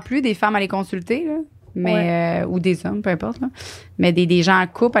plus en plus des femmes à les consulter, là, mais ou des hommes, peu importe. Là. Mais des gens en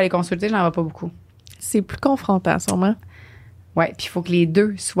couple à les consulter, j'en vois pas beaucoup. C'est plus confrontant, sûrement. Ouais, puis il faut que les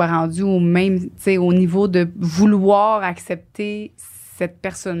deux soient rendus au même, tu sais, au niveau de vouloir accepter cette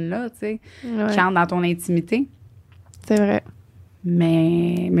personne-là, tu sais, qui entre dans ton intimité. C'est vrai.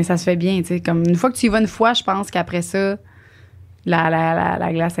 Mais ça se fait bien, tu sais. Comme une fois que tu y vas une fois, je pense qu'après ça,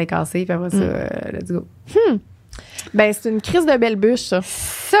 la glace est cassée, puis après ça, let's go. Ben, c'est une crise de belle bûche, ça.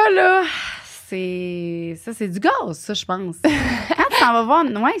 Ça, là, c'est du gaz, ça, je pense. Quand tu t'en vas voir,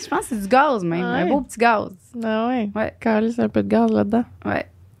 ouais, je pense que c'est du gaz, même. Un beau petit gaz. Ah ouais? Ouais. Carlis, un peu de gaz là-dedans. Ouais.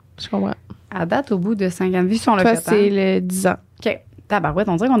 Je comprends. À date, au bout de 5 ans de vie, si on l'a fait. C'est le 10 ans. OK. Tabarouette,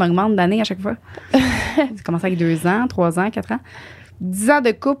 on dirait qu'on augmente d'années à chaque fois. Ça commence avec 2 ans, 3 ans, 4 ans. 10 ans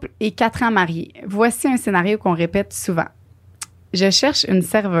de couple et 4 ans mariés. Voici un scénario qu'on répète souvent. Je cherche une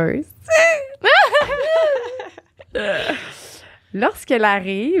serveuse. Lorsqu'elle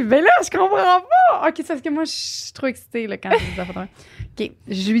arrive, ben là, je comprends pas. OK, c'est parce que moi, je suis trop excitée là, quand je dis ça. OK,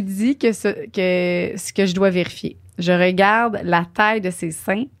 je lui dis que ce que je dois vérifier. Je regarde la taille de ses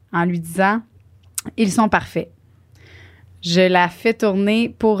seins en lui disant « Ils sont parfaits ». Je la fais tourner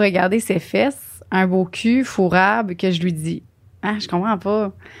pour regarder ses fesses, un beau cul fourrable que je lui dis. Ah, je comprends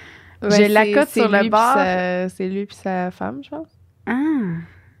pas. Ouais, je l'accote sur le bord. C'est lui puis sa femme, je pense. Ah.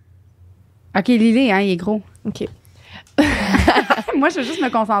 OK, Lily, hein, il est gros. OK. Moi, je veux juste me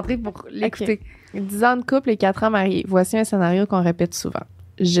concentrer pour l'écouter. Okay. 10 ans de couple et 4 ans mariés. Voici un scénario qu'on répète souvent.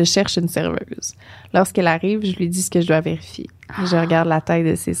 Je cherche une serveuse. Lorsqu'elle arrive, je lui dis ce que je dois vérifier. Je regarde la taille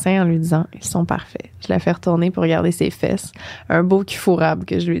de ses seins en lui disant « Ils sont parfaits ». Je la fais retourner pour regarder ses fesses. Un beau cul fourrable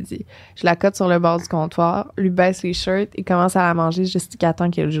que je lui dis. Je la cote sur le bord du comptoir, lui baisse les shirts et commence à la manger jusqu'à temps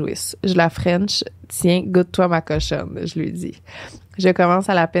qu'elle jouisse. Je la French. « Tiens, goûte-toi ma cochonne », je lui dis. Je commence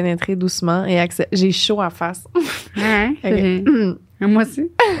à la pénétrer doucement et j'ai chaud en face. Okay. Moi aussi.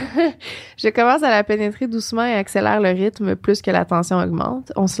 Je commence à la pénétrer doucement et accélère le rythme plus que la tension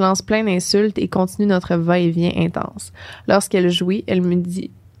augmente. On se lance plein d'insultes et continue notre va-et-vient intense. Lorsqu'elle jouit, elle me dit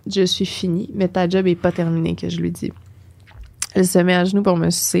 « Je suis finie, mais ta job est pas terminée », que je lui dis. Elle se met à genoux pour me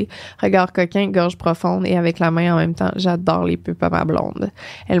sucer, regard coquin, gorge profonde et avec la main en même temps, j'adore les pupes à ma blonde.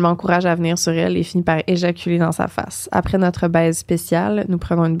 Elle m'encourage à venir sur elle et finit par éjaculer dans sa face. Après notre baise spéciale, nous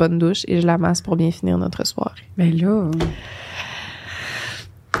prenons une bonne douche et je la masse pour bien finir notre soirée. Ben là...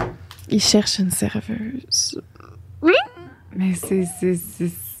 Il cherche une serveuse. Oui! Mais c'est...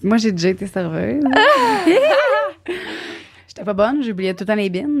 Moi, j'ai déjà été serveuse. J'étais pas bonne, j'oubliais tout le temps les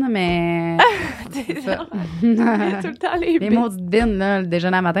bines, mais... T'es ça. genre, tout le temps les Les bines. maudites bines, là, le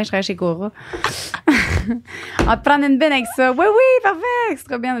déjeuner à matin, je travaillais chez Cora. On va te prendre une bine avec ça. Oui, parfait, c'est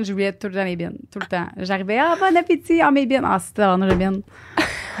trop bien. J'oubliais tout le temps les bines, tout le temps. J'arrivais, bon appétit, mes bines. C'était on a les bines.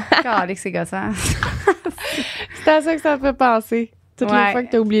 Calé que c'est gossant. C'est à ça que ça me fait penser. Toutes les fois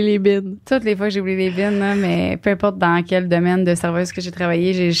que t'as oublié les bines. Toutes les fois que j'ai oublié les bines, là, mais peu importe dans quel domaine de serveuse que j'ai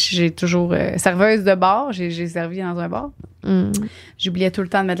travaillé, j'ai toujours... serveuse de bar, j'ai servi dans un bar. J'oubliais tout le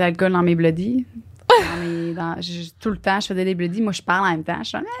temps de mettre l'alcool dans mes bloodies. Tout le temps, je faisais des bloodies. Moi, je parle en même temps. Je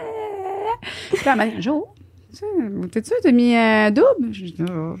suis puis là, elle m'a dit, Jo, t'as mis double? Je dis,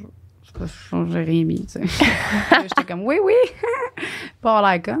 j'ai rien mis, tu sais. J'étais comme, oui. Pas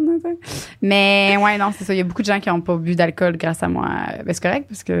avoir l'air conne, tu sais. Mais, ouais, non, c'est ça. Il y a beaucoup de gens qui n'ont pas bu d'alcool grâce à moi. Ben, c'est correct,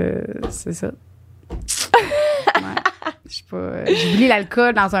 parce que c'est ça. Ouais. J'oublie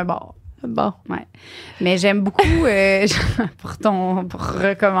l'alcool dans un bar. Bon. Ouais. Mais j'aime beaucoup, pour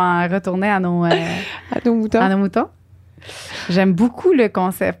retourner à nos moutons. J'aime beaucoup le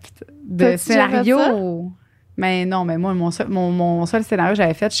concept de scénario. Mais non, mais moi, mon seul scénario que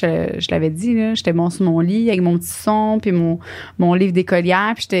j'avais fait, je l'avais dit, là, j'étais sur mon lit avec mon petit son, puis mon livre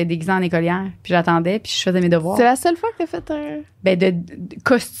d'écolière, puis j'étais déguisée en écolière, puis j'attendais, puis je faisais mes devoirs. C'est la seule fois que t'as fait un... Ben, de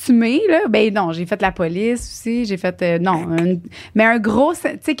costumer, là, ben non, j'ai fait la police aussi, j'ai fait, mais un gros, tu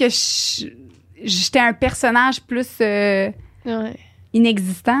sais, que j'étais un personnage plus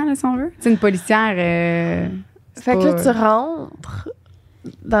inexistant, là, si on veut. Tu sais, une policière... fait que là, tu rentres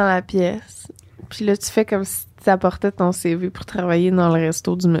dans la pièce, puis là, tu fais comme si tu apportais ton CV pour travailler dans le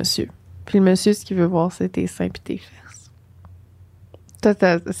resto du monsieur. Puis le monsieur, ce qu'il veut voir, c'est tes seins puis tes fesses. Toi,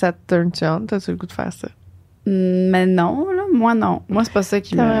 ça te turn-tu on? T'as-tu le goût de faire ça? Mais non, là. Moi, non. Moi, c'est pas ça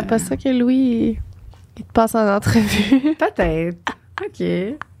qui T'aimerais pas ça que Louis, il te passe en entrevue? Peut-être. OK.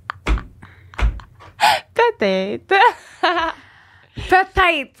 Peut-être.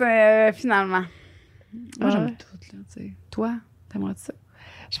 Peut-être, finalement. Moi, j'aime tout, là, tu sais. Toi, t'aimerais ça?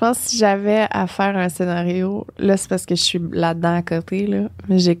 Je pense que si j'avais à faire un scénario, là, c'est parce que je suis là-dedans à côté, là,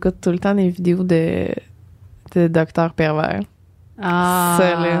 mais j'écoute tout le temps des vidéos de docteurs pervers. Ah!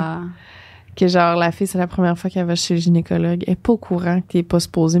 Ça, là. Que genre, la fille, c'est la première fois qu'elle va chez le gynécologue. Elle est pas au courant que t'es pas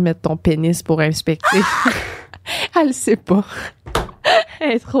supposé mettre ton pénis pour inspecter. Elle le sait pas.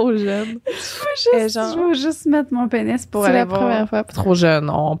 Elle est trop jeune. Je veux juste mettre mon pénis pour aller voir. C'est la première fois. Trop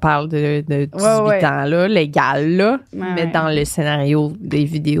jeune. On parle de 18 ans, là, légal, là. Mais dans le scénario des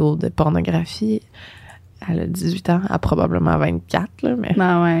vidéos de pornographie, elle a 18 ans. Elle a probablement 24, là, mais...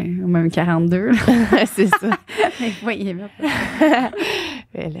 Ben ouais, ou même 42. C'est ça. Mais voyez, là.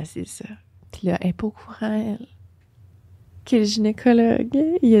 Mais là, c'est ça. Puis là, elle est pas au courant, elle. Quel gynécologue.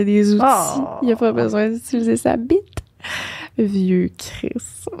 Il y a des outils. Il a pas besoin d'utiliser sa bite. Vieux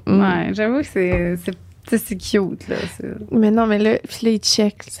Chris. Ouais, j'avoue que c'est cute, là. Mais non, mais là, puis là, il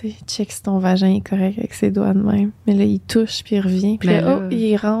check, tu sais. Il check si ton vagin est correct avec ses doigts de même. Mais là, il touche, puis il revient. Puis là,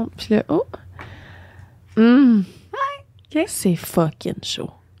 il rentre. Puis là, Ouais, OK. C'est fucking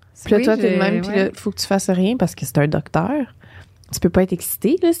chaud. Puis là, toi, t'es de même, puis là, faut que tu fasses rien parce que c'est un docteur. Tu peux pas être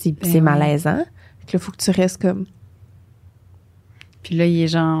excité, là. C'est malaisant. Puis là, faut que tu restes comme... Puis là, il est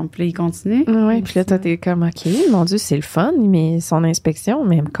genre... Puis là, il continue. Oui, puis là, toi, t'es comme, OK, mon Dieu, c'est le fun, mais son inspection,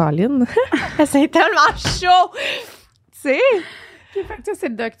 même Colin, c'est tellement chaud! Tu sais? Puis fait que ça, c'est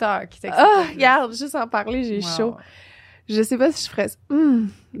le docteur qui t'explique. Ah, regarde, juste en parler, j'ai chaud. Je sais pas si je ferais ça.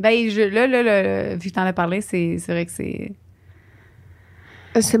 Ben, là, vu que t'en as parlé, c'est vrai que c'est...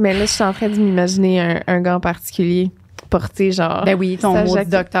 Mais là, je suis en train de m'imaginer un gars en particulier porté, genre... Ben oui, ton maudit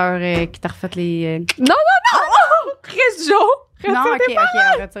docteur qui t'a refait les... Non! Reste Joe! Non, OK, on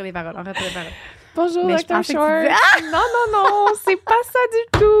retire les paroles. Bonjour, mais Dr. Short. Non, c'est pas ça du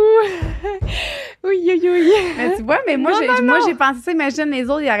tout. Oui. Mais tu vois, mais moi, j'ai pensé ça. Imagine, les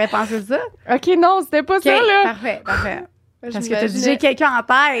autres, ils auraient pensé ça. OK, non, c'était pas ça, là. Parfait. Parce que t'as dit, j'ai quelqu'un en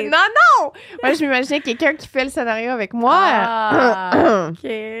tête. Non! Moi, je m'imaginais quelqu'un qui fait le scénario avec moi. Ah, OK.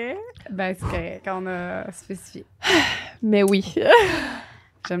 Ben, c'est correct, on a spécifié. Mais oui.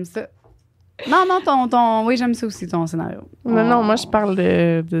 J'aime ça. Non, oui, j'aime ça aussi, ton scénario. Non, moi, je parle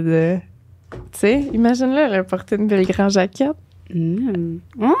de tu sais, imagine-le, elle a porté une belle grande jaquette. OK,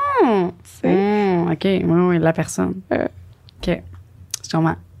 oui, la personne. OK, je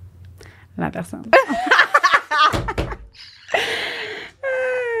comprends. La personne.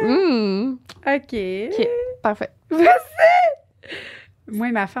 OK, parfait. Vas-y! Moi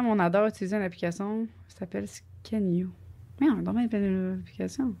et ma femme, on adore utiliser une application qui s'appelle Skenio. Mais on a une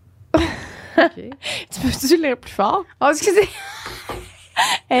application. OK. Tu peux-tu lire plus fort? Oh, excusez!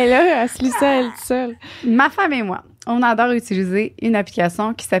 Elle se lit ça, elle seule. Ma femme et moi, on adore utiliser une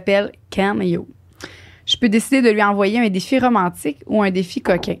application qui s'appelle Cameo. Je peux décider de lui envoyer un défi romantique ou un défi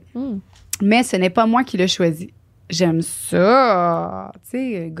coquin. Mais ce n'est pas moi qui l'ai choisi. J'aime ça. Tu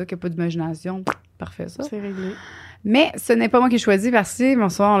sais, gars qui n'a pas d'imagination, parfait ça. C'est réglé. Mais ce n'est pas moi qui ai choisi parce que,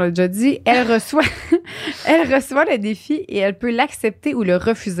 bonsoir, on l'a déjà dit, elle reçoit le défi et elle peut l'accepter ou le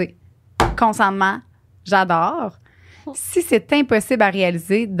refuser. Consentement, j'adore. Si c'est impossible à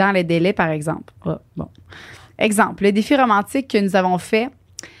réaliser dans les délais, par exemple. Bon. Exemple, le défi romantique que nous avons fait,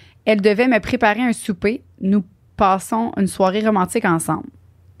 elle devait me préparer un souper. Nous passons une soirée romantique ensemble.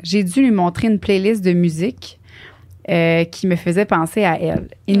 J'ai dû lui montrer une playlist de musique qui me faisait penser à elle.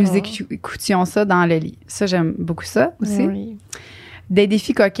 Et nous écoutions ça dans le lit. Ça, j'aime beaucoup ça aussi. Oui. Des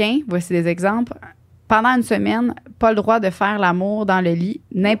défis coquins, voici des exemples. Pendant une semaine, pas le droit de faire l'amour dans le lit,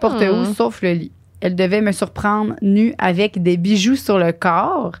 n'importe où, sauf le lit. Elle devait me surprendre nue avec des bijoux sur le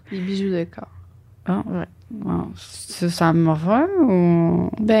corps. Des bijoux de corps. Ah, ouais. Bon, ça me va ou...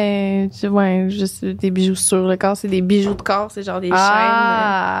 Ben, juste des bijoux sur le corps, c'est des bijoux de corps, c'est genre des chaînes.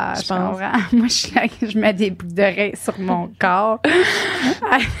 Je pense. Moi, je mets des boucles d'oreilles sur mon corps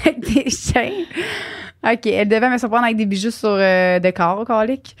avec des chaînes. OK, elle devait me surprendre avec des bijoux sur de corps,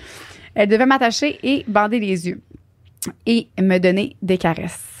 colique. Elle devait m'attacher et bander les yeux et me donner des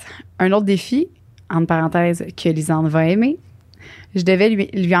caresses. Un autre défi, entre parenthèses, que Lisande va aimer. Je devais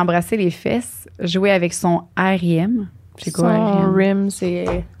lui embrasser les fesses, jouer avec son RIM. C'est quoi, son RIM,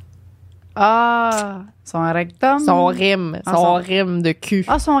 c'est... son rectum. Son RIM de cul.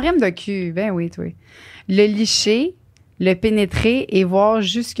 Son RIM de cul, ben oui, toi. Le licher, le pénétrer et voir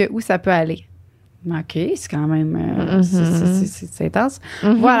jusqu'où ça peut aller. OK, c'est quand même... c'est intense.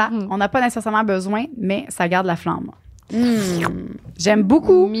 Voilà, on n'a pas nécessairement besoin, mais ça garde la flamme. J'aime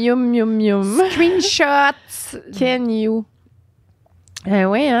beaucoup. Mium, mium, mium. Screenshots. Can you?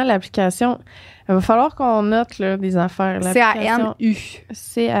 Oui, l'application. Il va falloir qu'on note là, des affaires. C-A-N-U.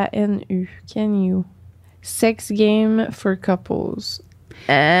 C-A-N-U. Can you? Sex game for couples.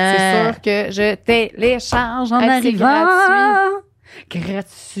 C'est sûr que je télécharge en arrivant.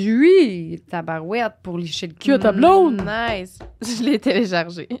 Gratuit. Tabarouette pour licher le cul à ta blonde. Nice. Je l'ai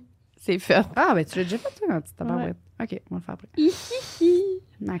téléchargé. C'est fait. Ah, ben tu l'as déjà fait, toi, un petit tabarouette. OK, on va le faire après.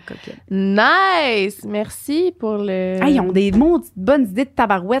 Ma coquine. Nice! Merci pour le... Ils ont des bonnes idées de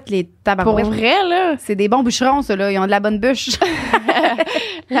tabarouettes, les tabarouettes. Pour vrai, là? C'est des bons bûcherons, ceux là. Ils ont de la bonne bûche.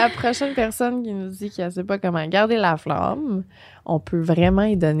 La prochaine personne qui nous dit qu'elle ne sait pas comment garder la flamme, on peut vraiment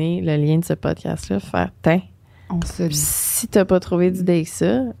y donner le lien de ce podcast-là, faire « Tiens, si t'as pas trouvé d'idée avec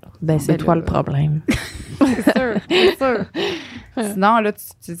ça, ben c'est toi le problème. » C'est sûr. Sinon, là,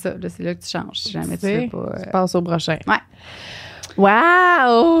 c'est là que tu changes. Si jamais tu sais pas... Tu passes au prochain. Ouais.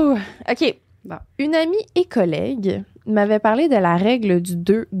 Wow! OK. Bon. Une amie et collègue m'avait parlé de la règle du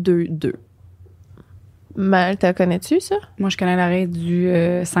 2-2-2. Mal, t'as connais-tu ça? Moi, je connais la règle du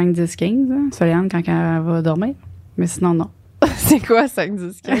 5-10-15. Hein, Soliane, quand elle va dormir. Mais sinon, non. C'est quoi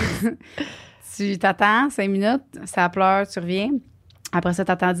 5-10-15? Tu t'attends 5 minutes, ça pleure, tu reviens. Après ça,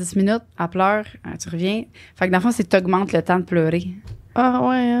 t'attends 10 minutes, elle pleure, tu reviens. Fait que dans le fond, c'est que t'augmentes le temps de pleurer. Ah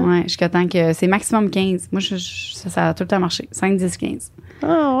ouais, hein? Ouais, jusqu'à temps que... C'est maximum 15. Moi, ça a tout le temps marché. 5, 10, 15.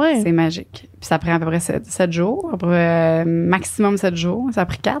 Ah ouais? C'est magique. Puis ça prend à peu près 7 jours. Après, maximum 7 jours. Ça a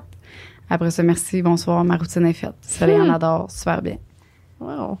pris 4. Après ça, merci, bonsoir, ma routine est faite. Ça, on adore, super bien.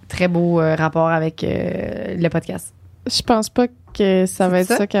 Wow. Très beau rapport avec le podcast. Je pense pas que ça va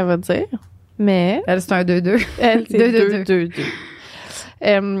être ça qu'elle va dire, mais... Elle, c'est un 2-2. Elle, c'est 2-2.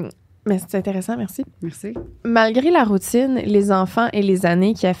 Mais c'est intéressant, merci. Merci. Malgré la routine, les enfants et les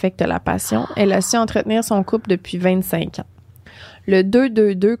années qui affectent la passion, elle a su entretenir son couple depuis 25 ans. Le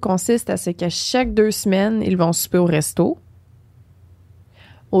 2-2-2 consiste à ce qu'à chaque 2 semaines, ils vont souper au resto.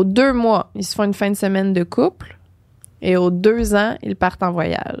 Aux 2 mois, ils se font une fin de semaine de couple. Et aux 2 ans, ils partent en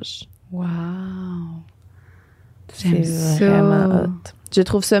voyage. Wow! C'est vraiment hot. Je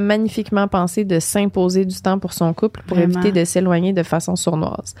trouve ça magnifiquement pensé de s'imposer du temps pour son couple pour éviter de s'éloigner de façon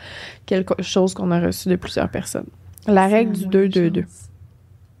sournoise. Quelque chose qu'on a reçu de plusieurs personnes. La règle du 2-2-2.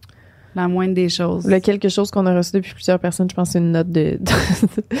 La moindre des choses. Le quelque chose qu'on a reçu depuis plusieurs personnes, je pense que c'est une note de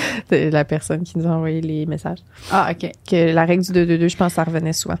la personne qui nous a envoyé les messages. Ah, OK. Que la règle du 2-2-2, je pense que ça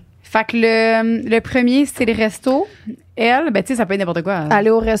revenait souvent. Fait que le premier, c'est les restos. Elle, ben tu sais, ça peut être n'importe quoi. Aller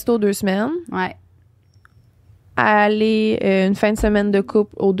au resto 2 semaines. Ouais. Aller une fin de semaine de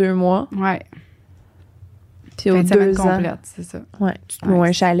couple aux 2 mois. Ouais. Puis aux 2 ans. complète, c'est ça. Ouais. Tu te loues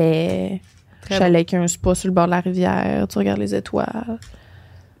un chalet. Chalet avec un spa sur le bord de la rivière. Tu regardes les étoiles.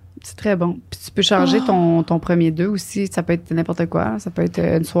 C'est très bon. Puis tu peux changer ton premier 2 aussi. Ça peut être n'importe quoi. Ça peut être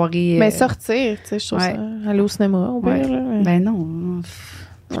une soirée... Mais sortir, tu sais, je trouve ça. Aller au cinéma, au pire. Là. Ben non.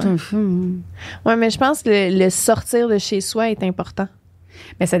 C'est un film. Ouais, mais je pense que le sortir de chez soi est important.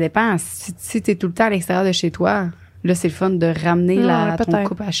 Mais ça dépend. Si t'es tout le temps à l'extérieur de chez toi, là, c'est le fun de ramener ton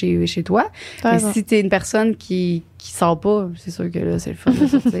couple à chez toi. Mais si t'es une personne qui sort pas, c'est sûr que là, c'est le fun de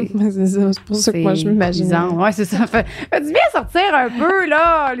sortir. C'est ça, c'est pour ça que moi, je m'imagine. Ouais, c'est ça. Fait du bien sortir un peu,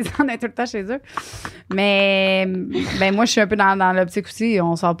 là. Les gens est tout le temps chez eux. Mais, moi, je suis un peu dans l'optique aussi.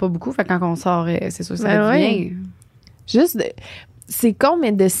 On sort pas beaucoup. Fait que quand on sort, c'est sûr que ça va bien. Juste, c'est con,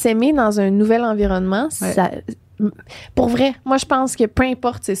 mais de s'aimer dans un nouvel environnement, ça, pour vrai, moi, je pense que peu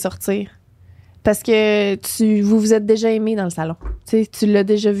importe, c'est sortir. Parce que vous vous êtes déjà aimé dans le salon. Tu l'as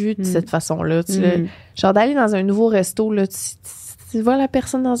déjà vu de cette façon-là. Genre d'aller dans un nouveau resto, là, tu vois la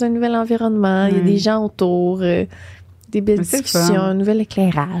personne dans un nouvel environnement, il y a des gens autour, des belles discussions, un nouvel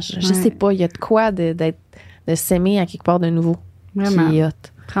éclairage. Je sais pas, il y a de quoi de s'aimer à quelque part de nouveau. Vraiment. Qui est hot.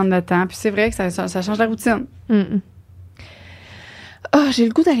 Prendre le temps. Puis c'est vrai que ça change la routine. J'ai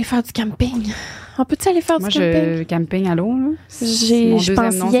le goût d'aller faire du camping. On peut-tu aller faire du camping? Moi, camping à l'eau, là. Je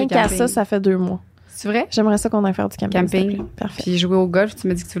pense rien qu'à ça fait 2 mois. C'est vrai? J'aimerais ça qu'on aille faire du camping. Camping. Parfait. Puis jouer au golf. Tu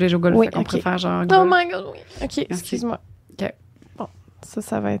m'as dit que tu voulais jouer au golf. Oui, on préfère genre golf. Oh golf. my God, oui. OK, excuse-moi. OK. Bon,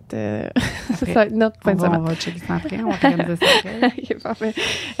 ça va être... ça va être notre fin de semaine. On va checker ça après. On va organiser ça après. OK, parfait.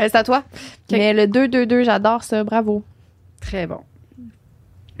 C'est à toi. Mais le 2-2-2, j'adore ça. Bravo. Très bon.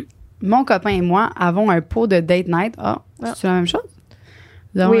 Mon copain et moi avons un pot de date night. C'est la même chose?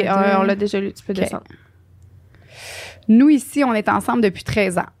 Oui, on l'a déjà lu. Tu peux descendre. Nous, ici, on est ensemble depuis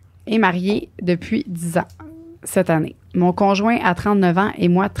 13 ans et mariés depuis 10 ans cette année. Mon conjoint a 39 ans et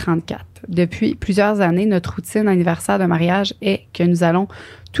moi 34. Depuis plusieurs années, notre routine anniversaire de mariage est que nous allons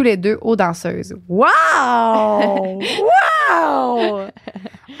tous les deux aux danseuses. Wow! Wow!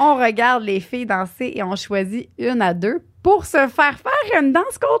 On regarde les filles danser et on choisit une à deux pour se faire une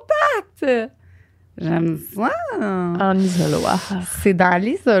danse contact. J'aime ça. En isoloir. C'est dans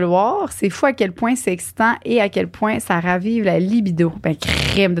l'isoloir. C'est fou à quel point c'est excitant et à quel point ça ravive la libido. Ben,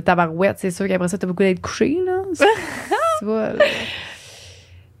 crème de tabarouette. C'est sûr qu'après ça, t'as beaucoup d'être couché, là. Tu vois, là.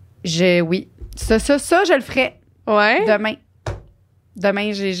 Oui. Ça, je le ferais. Ouais.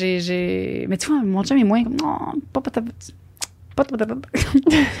 Demain, j'ai... Mais tu vois, mon chum est moins... Mon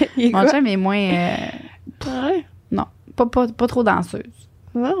chum est moins... Ouais. Non, pas trop danseuse.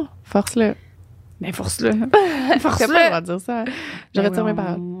 Non, force-le. Mais force-le. Force-le. On va dire ça. Je retire mes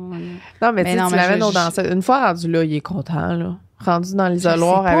paroles. Non, mais tu l'amènes au danseur. Une fois rendu là, il est content, là. Rendu dans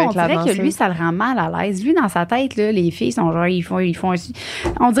l'isoloir avec la danseuse. On dirait que lui, ça le rend mal à l'aise. Lui, dans sa tête, là, les filles sont genre, ils font aussi.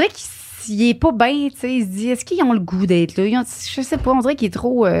 On dirait qu'il est pas bien, tu sais. Il se dit, est-ce qu'ils ont le goût d'être là? Je sais pas, on dirait qu'il est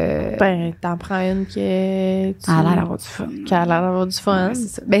trop. Ben, t'en prends une qui est. Elle a l'air d'avoir du fun. Qui a l'air d'avoir du fun. Ouais, c'est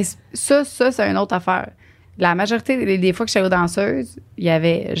ça. Ben, ça, c'est une autre affaire. La majorité des fois que j'étais aux danseuses, il y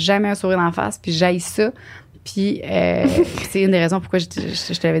avait jamais un sourire d'en face, puis j'haïs ça. Puis c'est une des raisons pourquoi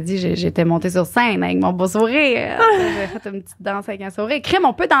je t'avais dit, j'étais montée sur scène avec mon beau sourire. J'ai fait une petite danse avec un sourire. Crème,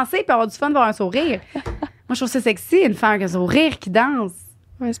 on peut danser puis avoir du fun voir un sourire. Moi, je trouve ça sexy, une femme avec un sourire qui danse.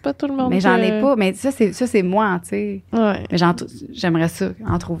 Ouais, c'est pas tout le monde. Mais j'en ai pas. Mais ça, c'est moi, tu sais. Ouais. Mais j'aimerais ça,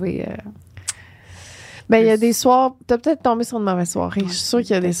 en trouver. Ben, il y a des soirs. T'as peut-être tombé sur une mauvaise soirée. Je suis sûre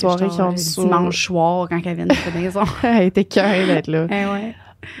qu'il y a des soirées qui ont du dimanche soir, quand elle vient de la maison. Elle était curée d'être là. Ouais.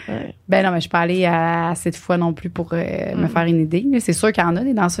 Ben non, mais je suis pas allée cette fois non plus pour me faire une idée. C'est sûr qu'il y en a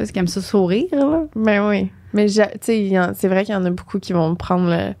des danseuses qui aiment ça sourire. Là. Ben oui. Mais tu sais, c'est vrai qu'il y en a beaucoup qui vont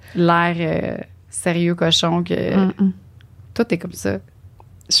prendre l'air sérieux cochon que toi, t'es comme ça.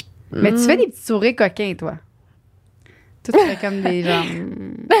 Mais tu fais des petits sourires coquins, toi. Toi, tu fais comme des gens.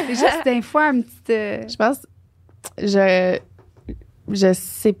 C'est juste des fois une petite. Je pense. Je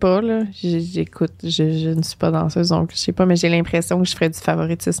sais pas, là. J'écoute. Je ne suis pas danseuse, donc je sais pas, mais j'ai l'impression que je ferais du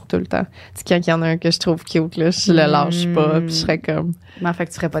favoritisme tout le temps. Tu sais, quand il y en a un que je trouve cute, là, je le lâche pas, puis je serais comme. Mais fait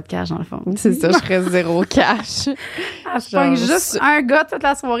que tu ferais pas de cash, dans le fond. C'est ça, je ferais 0 cash. Je pogne juste un gars toute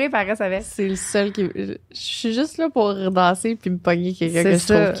la soirée, puis après, ça va. C'est le seul qui. Je suis juste là pour danser puis me pogner quelqu'un que je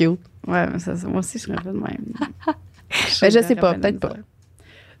trouve cute. Ouais, mais ça, moi aussi, je serais pas de même. Ben, je sais pas, peut-être pas.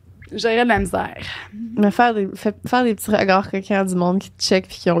 J'aurais de la misère. Mais faire des petits regards coquins du monde qui te check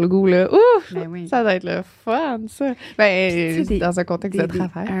puis qui ont le goût, là. Ouf! Ben oui. Ça doit être le fun, ça. Ben, dans un contexte de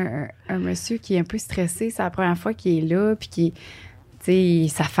travail. Un monsieur qui est un peu stressé, c'est la première fois qu'il est là, puis qui, tu sais,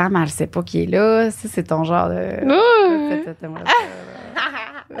 sa femme, elle sait pas qu'il est là. Ça, c'est ton genre de.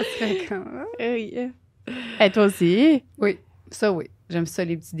 Oui. Et toi aussi? Oui, ça, oui. J'aime ça,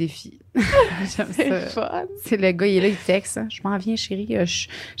 les petits défis. J'aime ça. Fun. C'est le gars, il est là, il texte. Je m'en viens, chérie.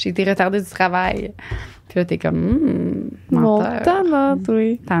 J'ai été retardée du travail. Puis là, t'es comme, menteur. Tannant,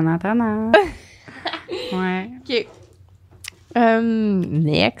 oui. Tannant. Ouais. OK.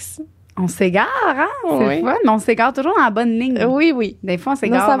 Next. On s'égare, hein? C'est fun, mais on s'égare toujours dans la bonne ligne. Oui. Des fois, on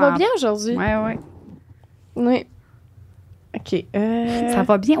s'égare. Ça va bien aujourd'hui. Ouais. Oui. OK. Ça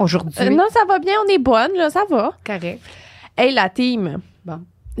va bien aujourd'hui? Non, ça va bien. On est bonne, là. Ça va. Correct. Hey, la team. Bon.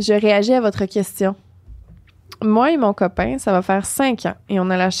 Je réagis à votre question. Moi et mon copain, ça va faire 5 ans et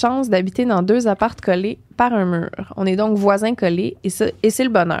on a la chance d'habiter dans 2 apparts collés par un mur. On est donc voisins collés et c'est le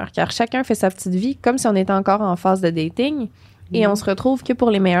bonheur car chacun fait sa petite vie comme si on était encore en phase de dating et on se retrouve que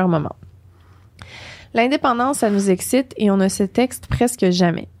pour les meilleurs moments. L'indépendance, ça nous excite et on ne se texte presque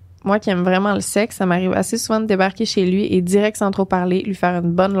jamais. Moi qui aime vraiment le sexe, ça m'arrive assez souvent de débarquer chez lui et direct sans trop parler, lui faire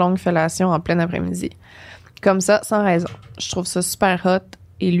une bonne longue fellation en plein après-midi. Comme ça, sans raison. Je trouve ça super hot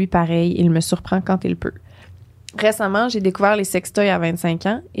et lui pareil, il me surprend quand il peut. Récemment, j'ai découvert les sextoys à 25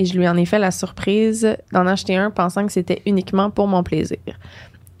 ans et je lui en ai fait la surprise d'en acheter un pensant que c'était uniquement pour mon plaisir.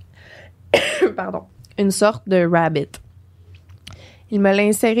 Pardon. Une sorte de rabbit. Il me l'a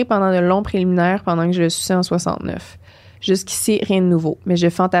inséré pendant de longs préliminaires pendant que je le suçais en 69. Jusqu'ici, rien de nouveau, mais je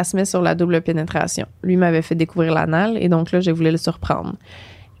fantasmais sur la double pénétration. Lui m'avait fait découvrir l'anal et donc là, je voulais le surprendre.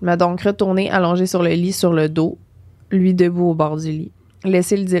 Il m'a donc retourné allongé sur le lit sur le dos, lui debout au bord du lit.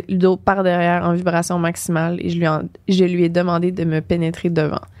 Laissé le dos par derrière en vibration maximale et je lui ai demandé de me pénétrer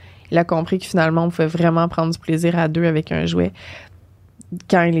devant. Il a compris que finalement, on pouvait vraiment prendre du plaisir à 2 avec un jouet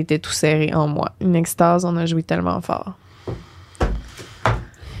quand il était tout serré en moi. Une extase, on a joué tellement fort.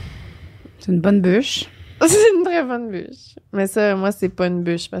 C'est une bonne bûche. C'est une très bonne bûche. Mais ça, moi, c'est pas une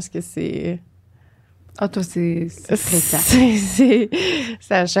bûche parce que c'est... Ah, toi, c'est fréquent.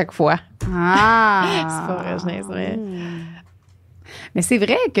 C'est à chaque fois. Ah! C'est pas vrai, je n'ai Mais c'est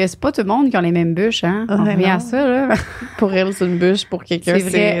vrai que c'est pas tout le monde qui a les mêmes bûches, hein? On revient à ça, là. Pour elle, c'est une bûche. Pour quelqu'un,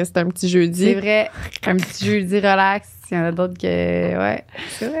 c'est un petit jeudi. C'est vrai. Un petit jeudi relax. Il y en a d'autres que... Ouais,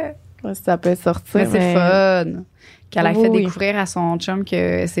 c'est vrai. Ouais, ça peut sortir. Mais c'est fun. Qu'elle a fait découvrir à son chum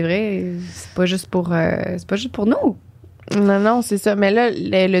que c'est vrai, c'est pas juste pour nous. Non, c'est ça. Mais là,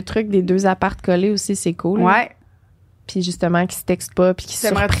 le truc des 2 apparts collés aussi, c'est cool. Ouais. Puis justement, qu'ils se textent pas, puis qu'ils se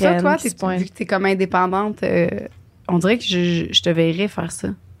surprennent. Ça, toi, vu que t'es comme indépendante, on dirait que je te verrais faire ça.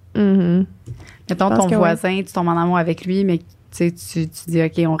 Mm-hmm. Mettons ton voisin, tu tombes en amour avec lui, mais tu dis,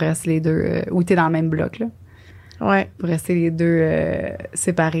 OK, on reste les 2, ou t'es dans le même bloc, là. Ouais. Pour rester les 2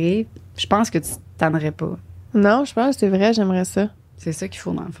 séparés. Je pense que tu t'ennerais pas. Non, je pense que c'est vrai, j'aimerais ça. C'est ça qu'il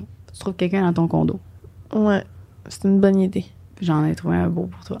faut, dans le fond. Tu trouves quelqu'un dans ton condo. Ouais, c'est une bonne idée. J'en ai trouvé un beau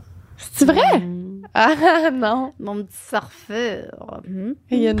pour toi. C'est vrai? Ah non. Mon petit surfeur.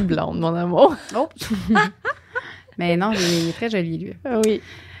 Il y a une blonde, mon amour. Oh! Mais non, il est très joli, lui. Oui.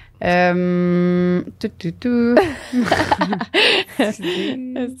 Tout. Est-ce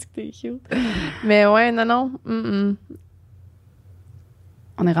que t'es cute? Mais ouais, non. On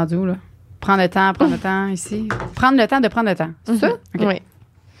est rendu où, là? Prendre le temps ici. Prendre le temps de prendre le temps. C'est ça? Okay. Oui.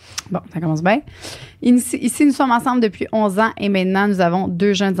 Bon, ça commence bien. Ici, nous sommes ensemble depuis 11 ans et maintenant, nous avons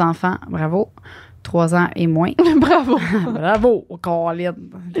 2 jeunes enfants. Bravo. 3 ans et moins. Bravo. Bravo, Colin.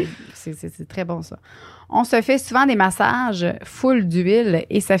 C'est très bon, ça. On se fait souvent des massages full d'huile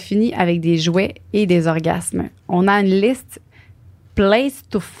et ça finit avec des jouets et des orgasmes. On a une liste place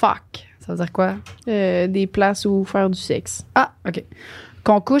to fuck. Ça veut dire quoi? Des places où faire du sexe. Ah, OK.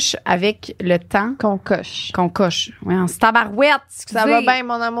 Qu'on couche avec le temps. Qu'on coche. Oui, en tabarouette. Ça va bien,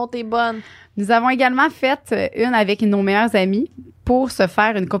 mon amour, t'es bonne. Nous avons également fait une avec nos meilleurs amis pour se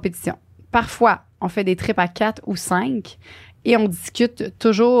faire une compétition. Parfois, on fait des trips à 4 ou 5 et on discute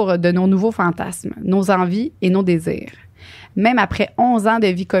toujours de nos nouveaux fantasmes, nos envies et nos désirs. Même après 11 ans de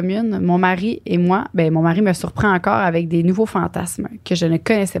vie commune, mon mari me surprend encore avec des nouveaux fantasmes que je ne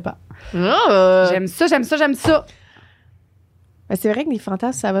connaissais pas. Oh. J'aime ça. Ben, c'est vrai que les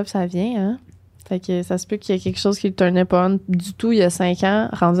fantasmes, ça va puis ça vient, hein? Fait que ça se peut qu'il y ait quelque chose qui le turnait pas on du tout il y a 5 ans,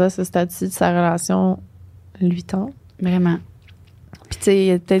 rendu à ce stade-ci de sa relation, 8 ans. Vraiment. Puis tu sais, il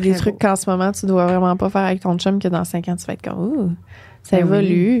y a peut-être des trucs qu'en ce moment, tu dois vraiment pas faire avec ton chum, que dans 5 ans, tu vas être comme, ouh, ça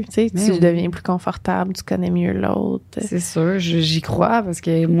évolue. Tu sais, tu deviens plus confortable, tu connais mieux l'autre. C'est sûr, j'y crois, parce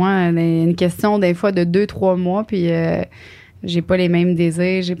que moi, une question des fois de 2-3 mois, puis j'ai pas les mêmes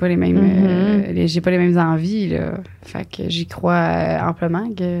désirs, j'ai pas les mêmes j'ai pas les mêmes envies, là. Fait que j'y crois amplement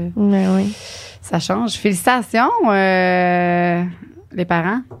que oui. Ça change. Félicitations, les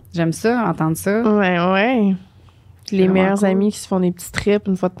parents. J'aime ça, entendre ça. Ouais. Les meilleurs amis qui se font des petits trips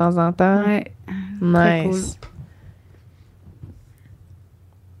une fois de temps en temps. Ouais. Nice. Cool.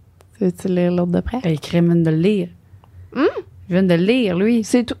 Veux-tu lire l'autre de près? Écrit vient de le lire. Je viens de le lire, lui.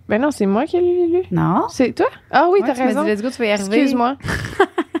 C'est tout. Ben non, c'est moi qui l'ai lu. Non. C'est toi? Ah oui, t'as raison. Tu m'as dit, let's go, tu vas y arriver. Excuse-moi.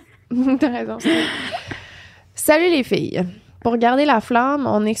 T'as raison. Salut les filles. Pour garder la flamme,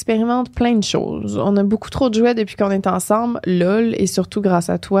 on expérimente plein de choses. On a beaucoup trop de jouets depuis qu'on est ensemble, lol, et surtout grâce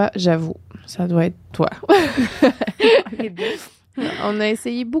à toi, j'avoue. Ça doit être toi. On a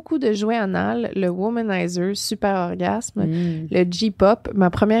essayé beaucoup de jouets anal, le womanizer, super orgasme, le G-pop, ma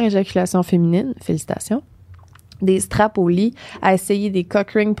première éjaculation féminine, félicitations, des straps au lit, à essayer des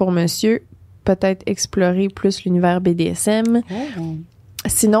cock rings pour monsieur, peut-être explorer plus l'univers BDSM.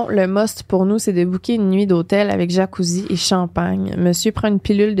 Sinon, le must pour nous, c'est de booker une nuit d'hôtel avec jacuzzi et champagne. Monsieur prend une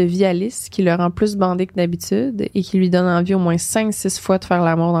pilule de Vialis qui le rend plus bandé que d'habitude et qui lui donne envie au moins 5-6 fois de faire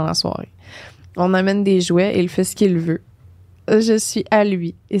l'amour dans la soirée. On amène des jouets et il fait ce qu'il veut. Je suis à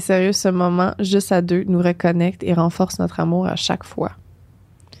lui. Et sérieux, ce moment, juste à deux, nous reconnecte et renforce notre amour à chaque fois.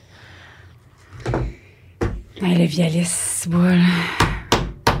 Hey, le Vialis, c'est beau, là.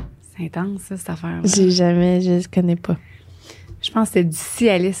 C'est intense, ça, cette affaire-là. Je connais pas. Je pense que c'était du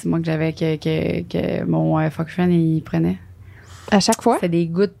Cialis, moi, que j'avais, que mon fuck friend, il prenait. À chaque fois? C'était des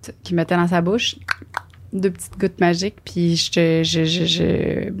gouttes qu'il mettait dans sa bouche. 2 petites gouttes magiques. Puis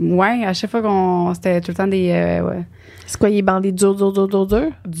ouais, à chaque fois c'était tout le temps des, ouais. C'est quoi, il est bandé dur? Dur.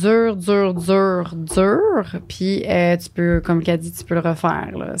 Puis tu peux, comme qu'elle dit, tu peux le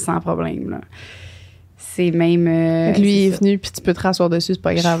refaire, là, sans problème, là. C'est même... lui est venu, puis tu peux te rasseoir dessus, c'est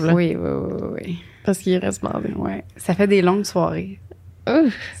pas grave, là. Oui. Parce qu'il reste bandé. Ouais. Ça fait des longues soirées.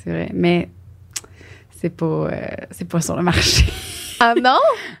 C'est vrai. Mais c'est pas sur le marché. Ah non?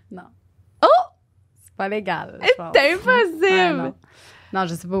 Non. Oh! C'est pas légal. C'est impossible! Ouais, non,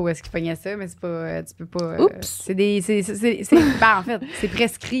 je sais pas où est-ce qu'il pognait ça, mais c'est pas... tu peux pas... Oups! Ben, en fait, c'est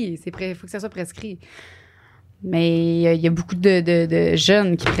prescrit. Faut que ça soit prescrit. Mais il y a beaucoup de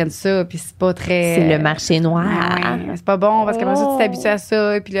jeunes qui prennent ça, puis c'est pas très... C'est le marché noir. Ouais, c'est pas bon, parce qu'après ça, tu t'habitues à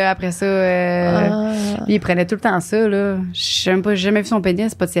ça, et puis là, après ça, lui, il prenait tout le temps ça, là. J'ai jamais vu son pénis,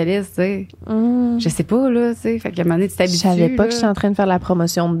 c'est pas de Cialis, tu sais. Je sais pas, là, tu sais. Fait qu'à un moment donné, tu t'habitues. Je savais pas que j'étais en train de faire la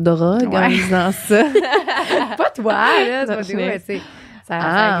promotion de drogue en disant ça. Pas toi, là, c'est pas toi, tu sais. C'est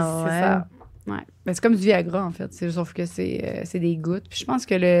ça. Ouais. Mais c'est comme du Viagra, en fait. Sauf que c'est des gouttes. Puis je pense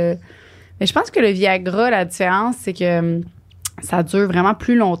que le Viagra, la différence, c'est que ça dure vraiment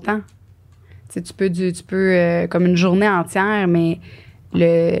plus longtemps. Tu sais, tu peux comme une journée entière, mais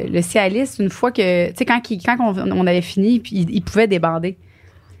le Cialis, une fois que... Tu sais, quand on avait fini, puis il pouvait débander.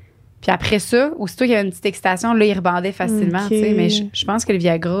 Puis après ça, aussitôt qu'il y avait une petite excitation, là, il rebandait facilement, tu sais. Mais je pense que le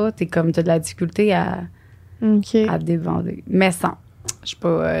Viagra, t'as de la difficulté à débander. Mais sans. Je sais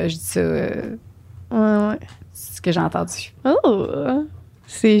pas, je dis ça... ouais. C'est ce que j'ai entendu. Oh!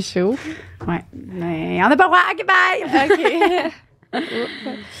 C'est chaud. Ouais. Mais on n'a pas le droit. OK, bye! OK.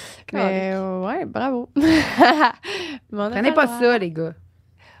 Mais ouais, bravo. Prenez pas ça, les gars.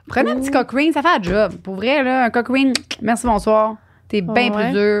 Prenez un petit cock ring, ça fait un job. Pour vrai, là, un cock ring, merci, bonsoir. T'es bien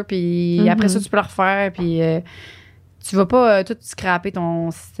plus dur, puis après ça, tu peux le refaire, puis tu vas pas tout scraper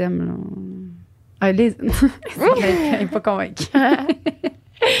ton système, là. Lise, elle est pas convaincue.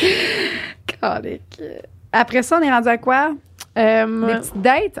 Calique. Après ça, on est rendu à quoi? Des petites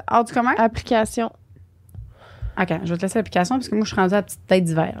dates hors du commun? Application. OK, je vais te laisser l'application parce que moi, je suis rendue à la petite date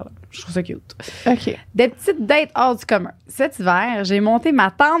d'hiver. Là. Je trouve ça cute. OK. Des petites dates hors du commun. Cet hiver, j'ai monté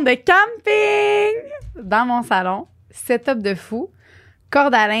ma tente de camping dans mon salon. Setup de fou.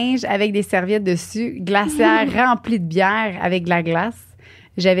 Corde à linge avec des serviettes dessus. Glacière remplie de bière avec de la glace.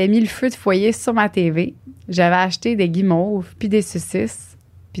 J'avais mis le feu de foyer sur ma TV. J'avais acheté des guimauves, puis des saucisses,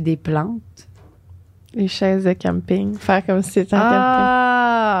 puis des plantes. Les chaises de camping. Faire comme si c'était en camping.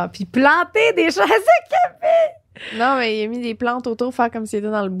 Ah! Puis planter des chaises de camping! Non, mais il a mis des plantes autour, faire comme si c'était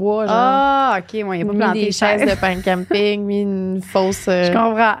dans le bois. Genre. Ah, OK. Ouais, il a pas planté des chaises de pain camping, mis une fausse... Je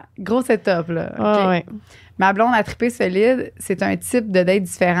comprends. Gros setup, là. Okay. Ouais. Ma blonde a trippé solide. C'est un type de date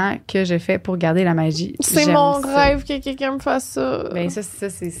différent que je fais pour garder la magie. C'est mon rêve que quelqu'un me fasse ça. Ben, ça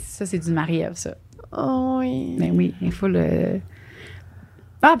c'est du Marie-Ève, ça. Oh oui. Ben oui, il faut le...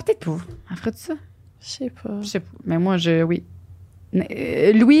 Ah, peut-être pas. Elle ferait ça? Je sais pas. Mais moi, oui.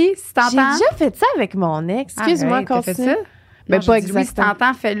 Louis, si t'entends... J'ai déjà fait ça avec mon ex. Excuse-moi, continue. T'as fait ça? Ben, pas exactement. Louis, si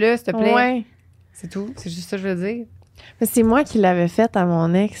t'entends, fais-le, s'il te plaît. Ouais. C'est tout. C'est juste ça que je veux dire. Mais c'est moi qui l'avais fait à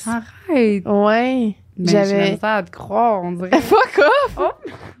mon ex. Arrête! Ouais. J'avais ça à te croire, on dirait. Fuck off! Oh.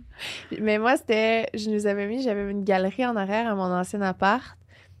 Mais moi, j'avais une galerie en arrière à mon ancien appart.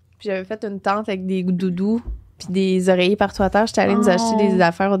 Puis j'avais fait une tente avec des doudous puis des oreillers partout à terre. J'étais allée nous acheter des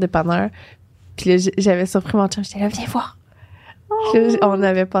affaires au dépanneur. Puis là, j'avais surpris mon chum. J'étais là, viens voir. Puis là, on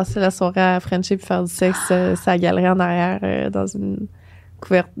avait passé la soirée à Frencher puis faire du sexe sa galerie en arrière dans une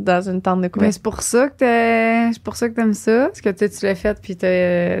tente de couverte. Mais c'est pour ça que t'aimes ça, parce que tu l'as fait puis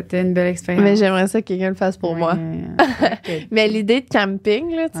t'as une belle expérience. Mais j'aimerais ça que quelqu'un le fasse pour moi. Okay. Mais l'idée de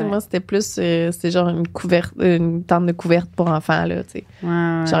camping, là, tu sais, moi, c'était plus, c'est genre une tente de couverte pour enfants, là, tu sais.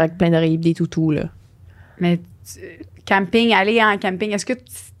 Ouais. Genre avec plein d'oreillers, des toutous, là. Mais Camping, aller en camping. Est-ce que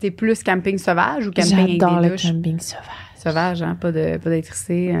t'es plus camping sauvage ou camping J'adore avec des le douches? camping sauvage. Sauvage, hein? Pas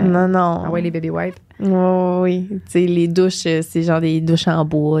d'électricité. Non. Ah ouais, les baby wipes. Oh, oui. Tu sais, les douches, c'est genre des douches en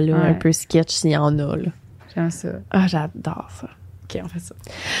bois, là, un peu sketch s'il y en a, là. J'aime ça. Ah, j'adore ça. OK, on fait ça.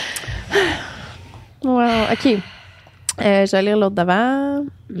 Wow, OK. Je vais lire l'autre d'avant.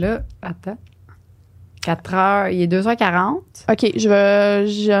 Là, attends. 4 heures, il est 2h40. OK,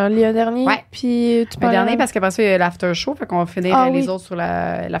 j'en lis un dernier. Ouais. Puis tu peux. Un dernier, parce qu'après ça, il y a l'after show. Fait qu'on va finir les autres sur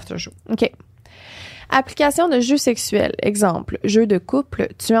l'after show. OK. Application de jeu sexuel. Exemple, jeu de couple.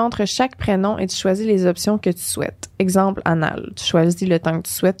 Tu entres chaque prénom et tu choisis les options que tu souhaites. Exemple, anal. Tu choisis le temps que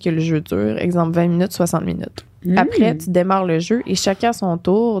tu souhaites que le jeu dure. Exemple, 20 minutes, 60 minutes. Après, tu démarres le jeu et chacun à son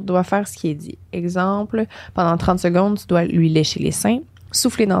tour doit faire ce qui est dit. Exemple, pendant 30 secondes, tu dois lui lécher les seins,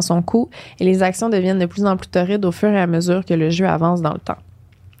 souffler dans son cou et les actions deviennent de plus en plus torrides au fur et à mesure que le jeu avance dans le temps.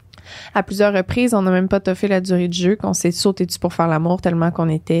 À plusieurs reprises, on n'a même pas toffé la durée du jeu, qu'on s'est sauté dessus pour faire l'amour tellement qu'on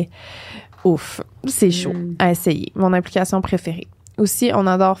était ouf. C'est chaud à essayer. Mon application préférée. Aussi, on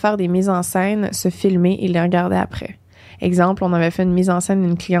adore faire des mises en scène, se filmer et les regarder après. Exemple, on avait fait une mise en scène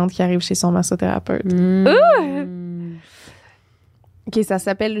d'une cliente qui arrive chez son massothérapeute. OK, ça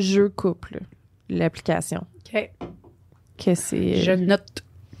s'appelle Jeu couple, l'application. OK. Que c'est... Je note.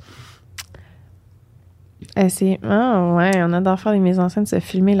 C'est... Ah ouais, on adore faire des mises en scène, se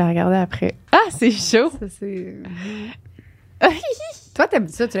filmer et la regarder après. Ah, c'est chaud! Ça, c'est... Toi, t'aimes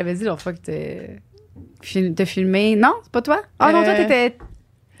ça, tu l'avais dit l'autre fois que t'as filmé. Non, c'est pas toi? Ah non, toi, t'étais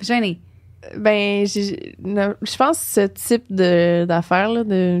gênée. Ben, je pense que ce type d'affaire, là,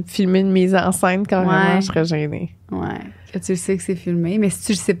 de filmer une mise en scène, quand même, je serais gênée. Ouais. Que tu sais que c'est filmé, mais si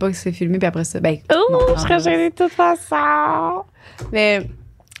tu le sais pas que c'est filmé, puis après ça, ben. Je serais gênée de toute façon. Mais,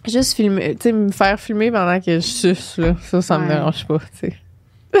 juste filmer, tu sais, me faire filmer pendant que je suce, là, ça me dérange pas, tu sais.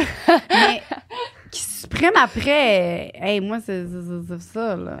 Mais, qui se prennent après, hey, moi, c'est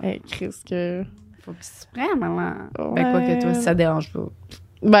ça, là. Hey, Chris, que. Faut qu'ils se prennent, maman. Ouais. Ben, quoi que toi, si ça te dérange pas.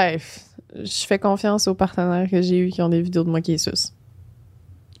 Ben, je fais confiance aux partenaires que j'ai eus qui ont des vidéos de moi qui sucent.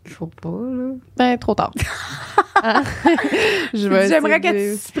 Faut pas, là. Ben, trop tard. J'aimerais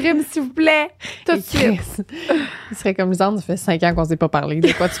que tu supprimes, s'il vous plaît, tout de suite. Il serait comme Lisant, ça fait 5 ans qu'on s'est pas parlé.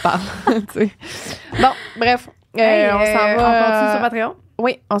 De quoi tu parles? Bon, bref. On s'en va. On continue sur Patreon?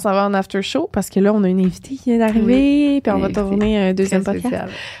 Oui, on s'en va en after show parce que là, on a une invitée qui vient d'arriver, puis on va tourner un deuxième podcast. Spécial.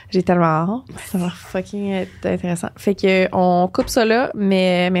 J'ai tellement hâte. Ça va fucking être intéressant. Fait que on coupe ça là,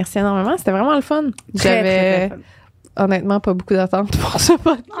 mais merci énormément. C'était vraiment le fun. J'avais très honnêtement pas beaucoup d'attentes pour ce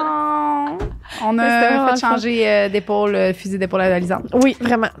podcast. Oh, on a fait changer d'épaule, fusil d'épaule à Lisande. Oui,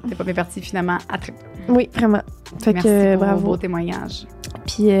 vraiment. T'es pas bien parti finalement à trip. Oui, vraiment. Fait merci que pour bravo. Vos témoignages.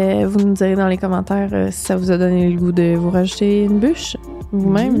 Puis vous nous direz dans les commentaires si ça vous a donné le goût de vous rajouter une bûche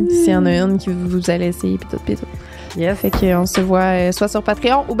vous-même, s'il y en a une que vous allez essayer, puis tout. Yes. Fait qu'on se voit soit sur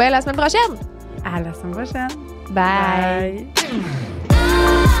Patreon ou bien la semaine prochaine. À la semaine prochaine. Bye.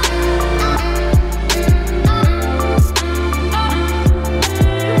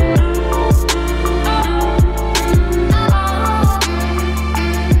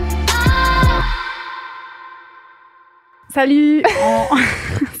 Salut!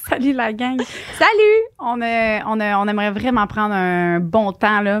 Salut la gang! Salut! On aimerait vraiment prendre un bon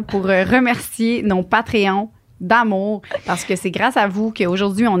temps là, pour remercier nos Patreons d'amour, parce que c'est grâce à vous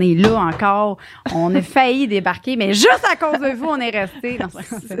qu'aujourd'hui, on est là encore. On a failli débarquer, mais juste à cause de vous, on est resté. Non,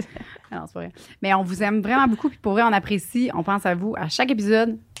 c'est pas vrai. Mais on vous aime vraiment beaucoup, puis pour vrai, on apprécie. On pense à vous à chaque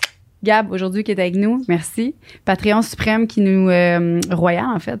épisode. Gab, aujourd'hui, qui est avec nous. Merci. Patreon suprême qui nous... Royal,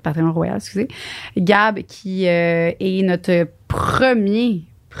 en fait. Patreon Royal, excusez. Gab, qui est notre premier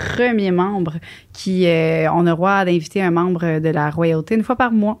membre, qui... on a le droit d'inviter un membre de la royauté une fois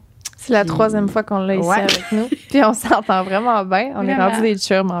par mois. C'est la 3e fois qu'on l'a ici avec nous. Puis on s'entend vraiment bien. On est rendu des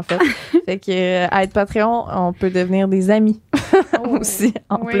chums, en fait. Fait que à être Patreon, on peut devenir des amis aussi,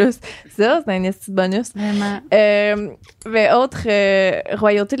 en plus. Ça, c'est un esti bonus. Vraiment. Mais autre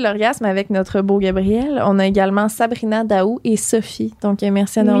royauté de l'orgasme avec notre beau Gabriel. On a également Sabrina, Daou et Sophie. Donc,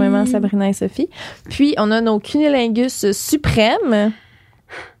 merci énormément Sabrina et Sophie. Puis, on a nos cunilingus suprêmes.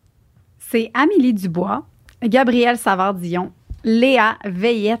 C'est Amélie Dubois, Gabrielle Savard-Dion, Léa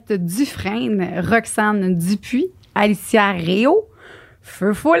Veillette Dufresne, Roxane Dupuis, Alicia Réau,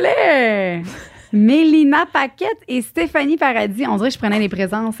 Feu Follet, Mélina Paquette et Stéphanie Paradis. On dirait que je prenais les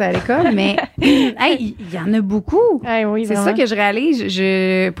présences à l'école, mais hey, il y en a beaucoup. Hey, oui, c'est vraiment. ça que je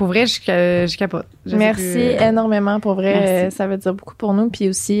réalise. Pour vrai, je capote. Merci énormément. Pour vrai, ça veut dire beaucoup pour nous. Puis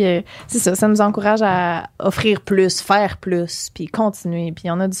aussi, c'est ça nous encourage à offrir plus, faire plus, puis continuer.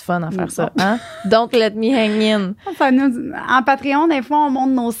 Puis on a du fun à faire ça. Hein? Don't let me hang in. En Patreon, des fois, on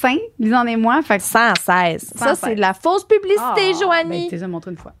montre nos seins, Lisant et moi. Fait que 116. Ça, c'est de la fausse publicité, Joanie. Ben, t'es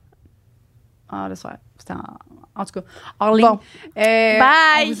montré une fois. Le soir. C'était en tout cas. Orly. Bon. Bye!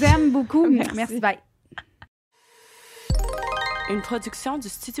 On vous aime beaucoup. Merci. Bye. Une production du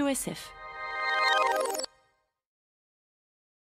Studio SF.